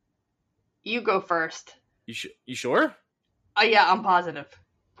 so you go first. You sure? Yeah, I'm positive.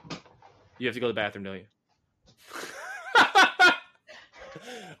 You have to go to the bathroom, don't you?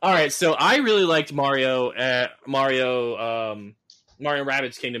 All right, so I really liked Mario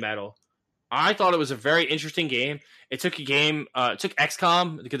Rabbids Kingdom Battle. I thought it was a very interesting game. It took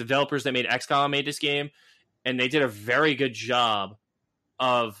XCOM, the developers that made XCOM made this game, and they did a very good job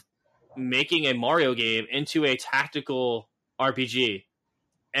of making a Mario game into a tactical RPG.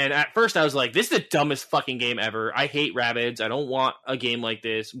 And at first I was like, this is the dumbest fucking game ever. I hate Rabbids. I don't want a game like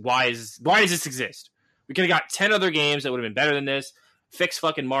this. Why does this exist? We could have got 10 other games that would have been better than this. Fix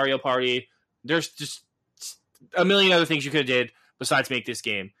fucking Mario Party. There's just a million other things you could have did besides make this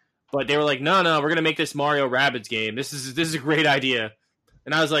game. But they were like, no, we're going to make this Mario Rabbids game. This is a great idea.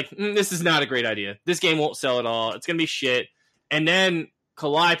 And I was like, this is not a great idea. This game won't sell at all. It's going to be shit. And then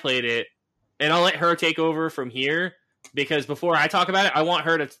Kalai played it, and I'll let her take over from here, because before I talk about it, I want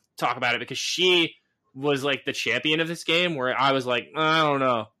her to talk about it, because she was like the champion of this game, where I was like, I don't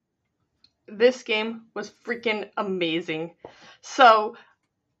know. This game was freaking amazing. So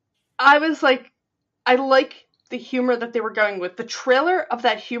I was like, I like the humor that they were going with. The trailer of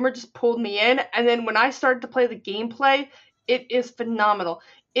that humor just pulled me in, and then when I started to play the gameplay, it is phenomenal.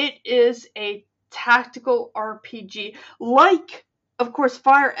 It is a tactical RPG, like, of course,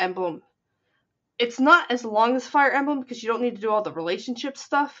 Fire Emblem. It's not as long as Fire Emblem because you don't need to do all the relationship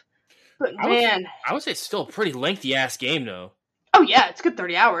stuff. But man, I would say it's still a pretty lengthy ass game, though. Oh yeah, it's a good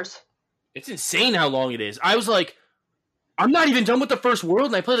 30 hours. It's insane how long it is. I was like, I'm not even done with the first world,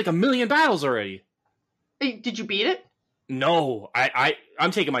 and I played like a million battles already. Did you beat it? No,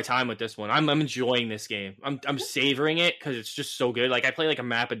 I'm taking my time with this one. I'm enjoying this game. I'm savoring it because it's just so good. Like, I play like a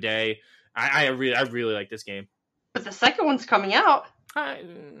map a day. I really like this game. But the second one's coming out.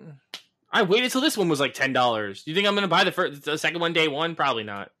 I waited till this one was like $10. Do you think I'm going to buy the second one day one? Probably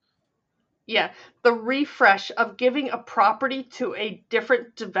not. Yeah, the refresh of giving a property to a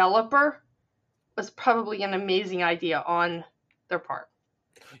different developer was probably an amazing idea on their part.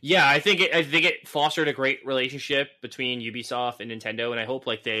 Yeah, I think it fostered a great relationship between Ubisoft and Nintendo, and I hope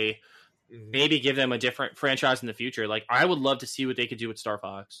like they maybe give them a different franchise in the future. Like, I would love to see what they could do with Star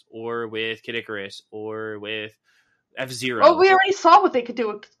Fox, or with Kid Icarus, or with F-Zero. Oh, we already saw what they could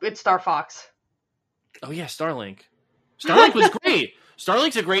do with Star Fox. Oh yeah, Starlink. Starlink was great.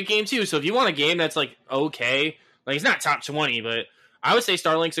 Starlink's a great game too. So if you want a game that's like okay, like it's not top 20, but I would say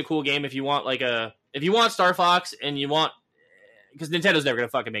Starlink's a cool game if you want Star Fox and you want, because Nintendo's never gonna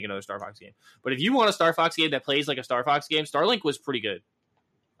fucking make another Star Fox game. But if you want a Star Fox game that plays like a Star Fox game, Starlink was pretty good.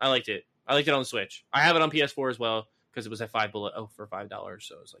 I liked it. I liked it on the Switch. I have it on PS4 as well because it was at for $5,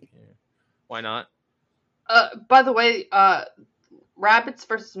 so I was like, why not? By the way, Rabbids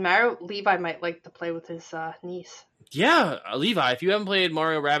versus Mario, Levi might like to play with his niece. Yeah, Levi, if you haven't played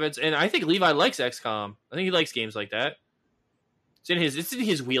Mario Rabbids, and I think Levi likes XCOM. I think he likes games like that. It's in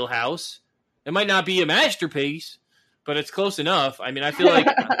his wheelhouse. It might not be a masterpiece, but it's close enough. I mean, I feel like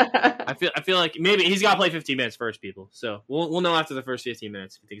I feel like maybe he's got to play 15 minutes first, people. So we'll know after the first 15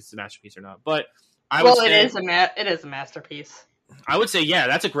 minutes if he thinks it's a masterpiece or not. But it is a masterpiece. I would say, yeah,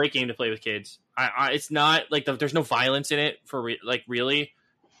 that's a great game to play with kids. It's not like there's no violence in it really.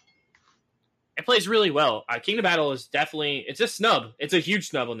 It plays really well. Kingdom Battle is definitely, it's a snub. It's a huge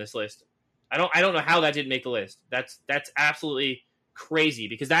snub on this list. I don't know how that didn't make the list. That's absolutely crazy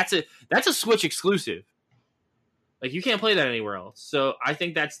because that's a Switch exclusive. Like, you can't play that anywhere else. So I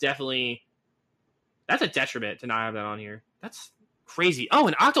think that's a detriment to not have that on here. That's crazy. Oh,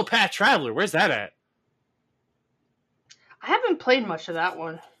 an Octopath Traveler. Where's that at? I haven't played much of that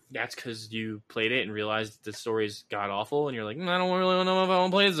one. That's because you played it and realized the story's god awful, and you're like, I don't really know if I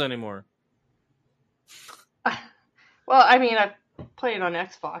want to play this anymore. Well, I mean, I've played on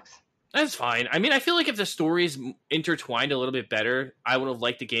Xbox. That's fine. I mean, I feel like if the story's intertwined a little bit better, I would have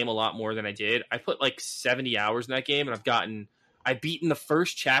liked the game a lot more than I did. I put like 70 hours in that game, and I've beaten the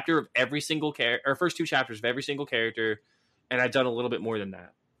first chapter of every single first two chapters of every single character, and I've done a little bit more than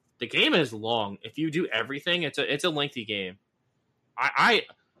that. The game is long. If you do everything, it's a lengthy game. I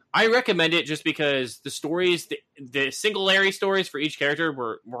recommend it just because the stories, the singularity stories for each character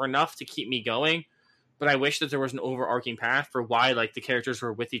were enough to keep me going. But I wish that there was an overarching path for why like the characters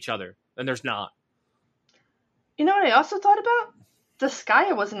were with each other, and there's not. You know what I also thought about?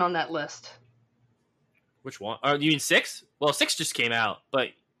 Disgaea wasn't on that list. Which one? You mean 6? Well, 6 just came out, but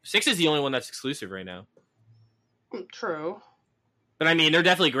 6 is the only one that's exclusive right now. True. But I mean, they're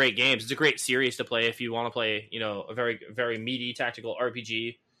definitely great games. It's a great series to play if you want to play, a very, very meaty tactical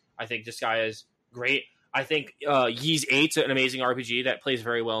RPG. I think Disgaea is great. I think Ys 8's an amazing RPG that plays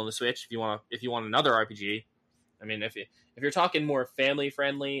very well on the Switch. If you want another RPG, I mean, if you're talking more family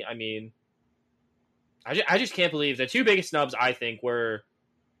friendly, I mean, I just can't believe the two biggest snubs I think were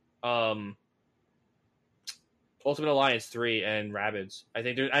Ultimate Alliance 3 and Rabbids. I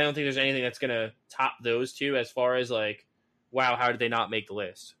don't think there's anything that's gonna top those two as far as like, wow, how did they not make the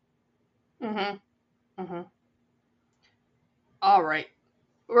list? All right.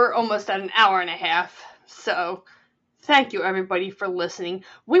 We're almost at an hour and a half, so thank you everybody for listening.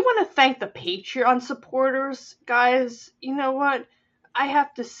 We want to thank the Patreon supporters, guys. You know what? I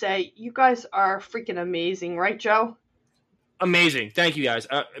have to say, you guys are freaking amazing, right, Joe? Amazing. Thank you guys.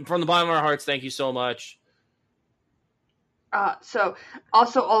 From the bottom of our hearts, thank you so much. So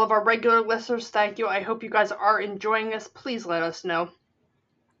also all of our regular listeners, thank you. I hope you guys are enjoying this. Please let us know.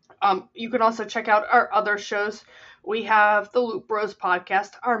 You can also check out our other shows. We have the Loot Bros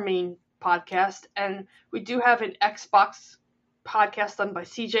podcast, our main podcast, and we do have an Xbox podcast done by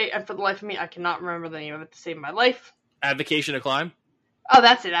CJ, and for the life of me, I cannot remember the name of it to save my life. Advocation to Climb? Oh,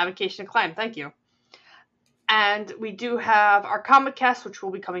 that's it, Avocation to Climb, thank you. And we do have our Comic Cast, which will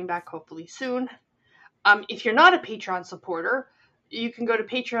be coming back hopefully soon. If you're not a Patreon supporter, you can go to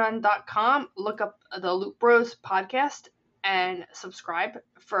patreon.com, look up the Loot Bros podcast, and subscribe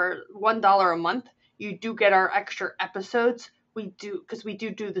for $1 a month. You do get our extra episodes. We do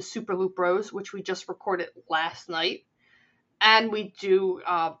the Super Loot Bros, which we just recorded last night, and we do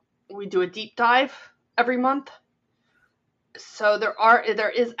a deep dive every month. So there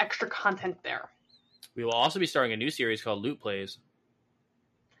is extra content there. We will also be starting a new series called Loot Plays.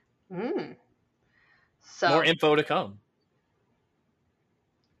 So more info to come.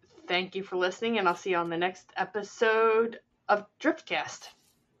 Thank you for listening, and I'll see you on the next episode of Driftcast.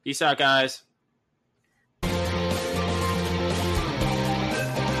 Peace out, guys.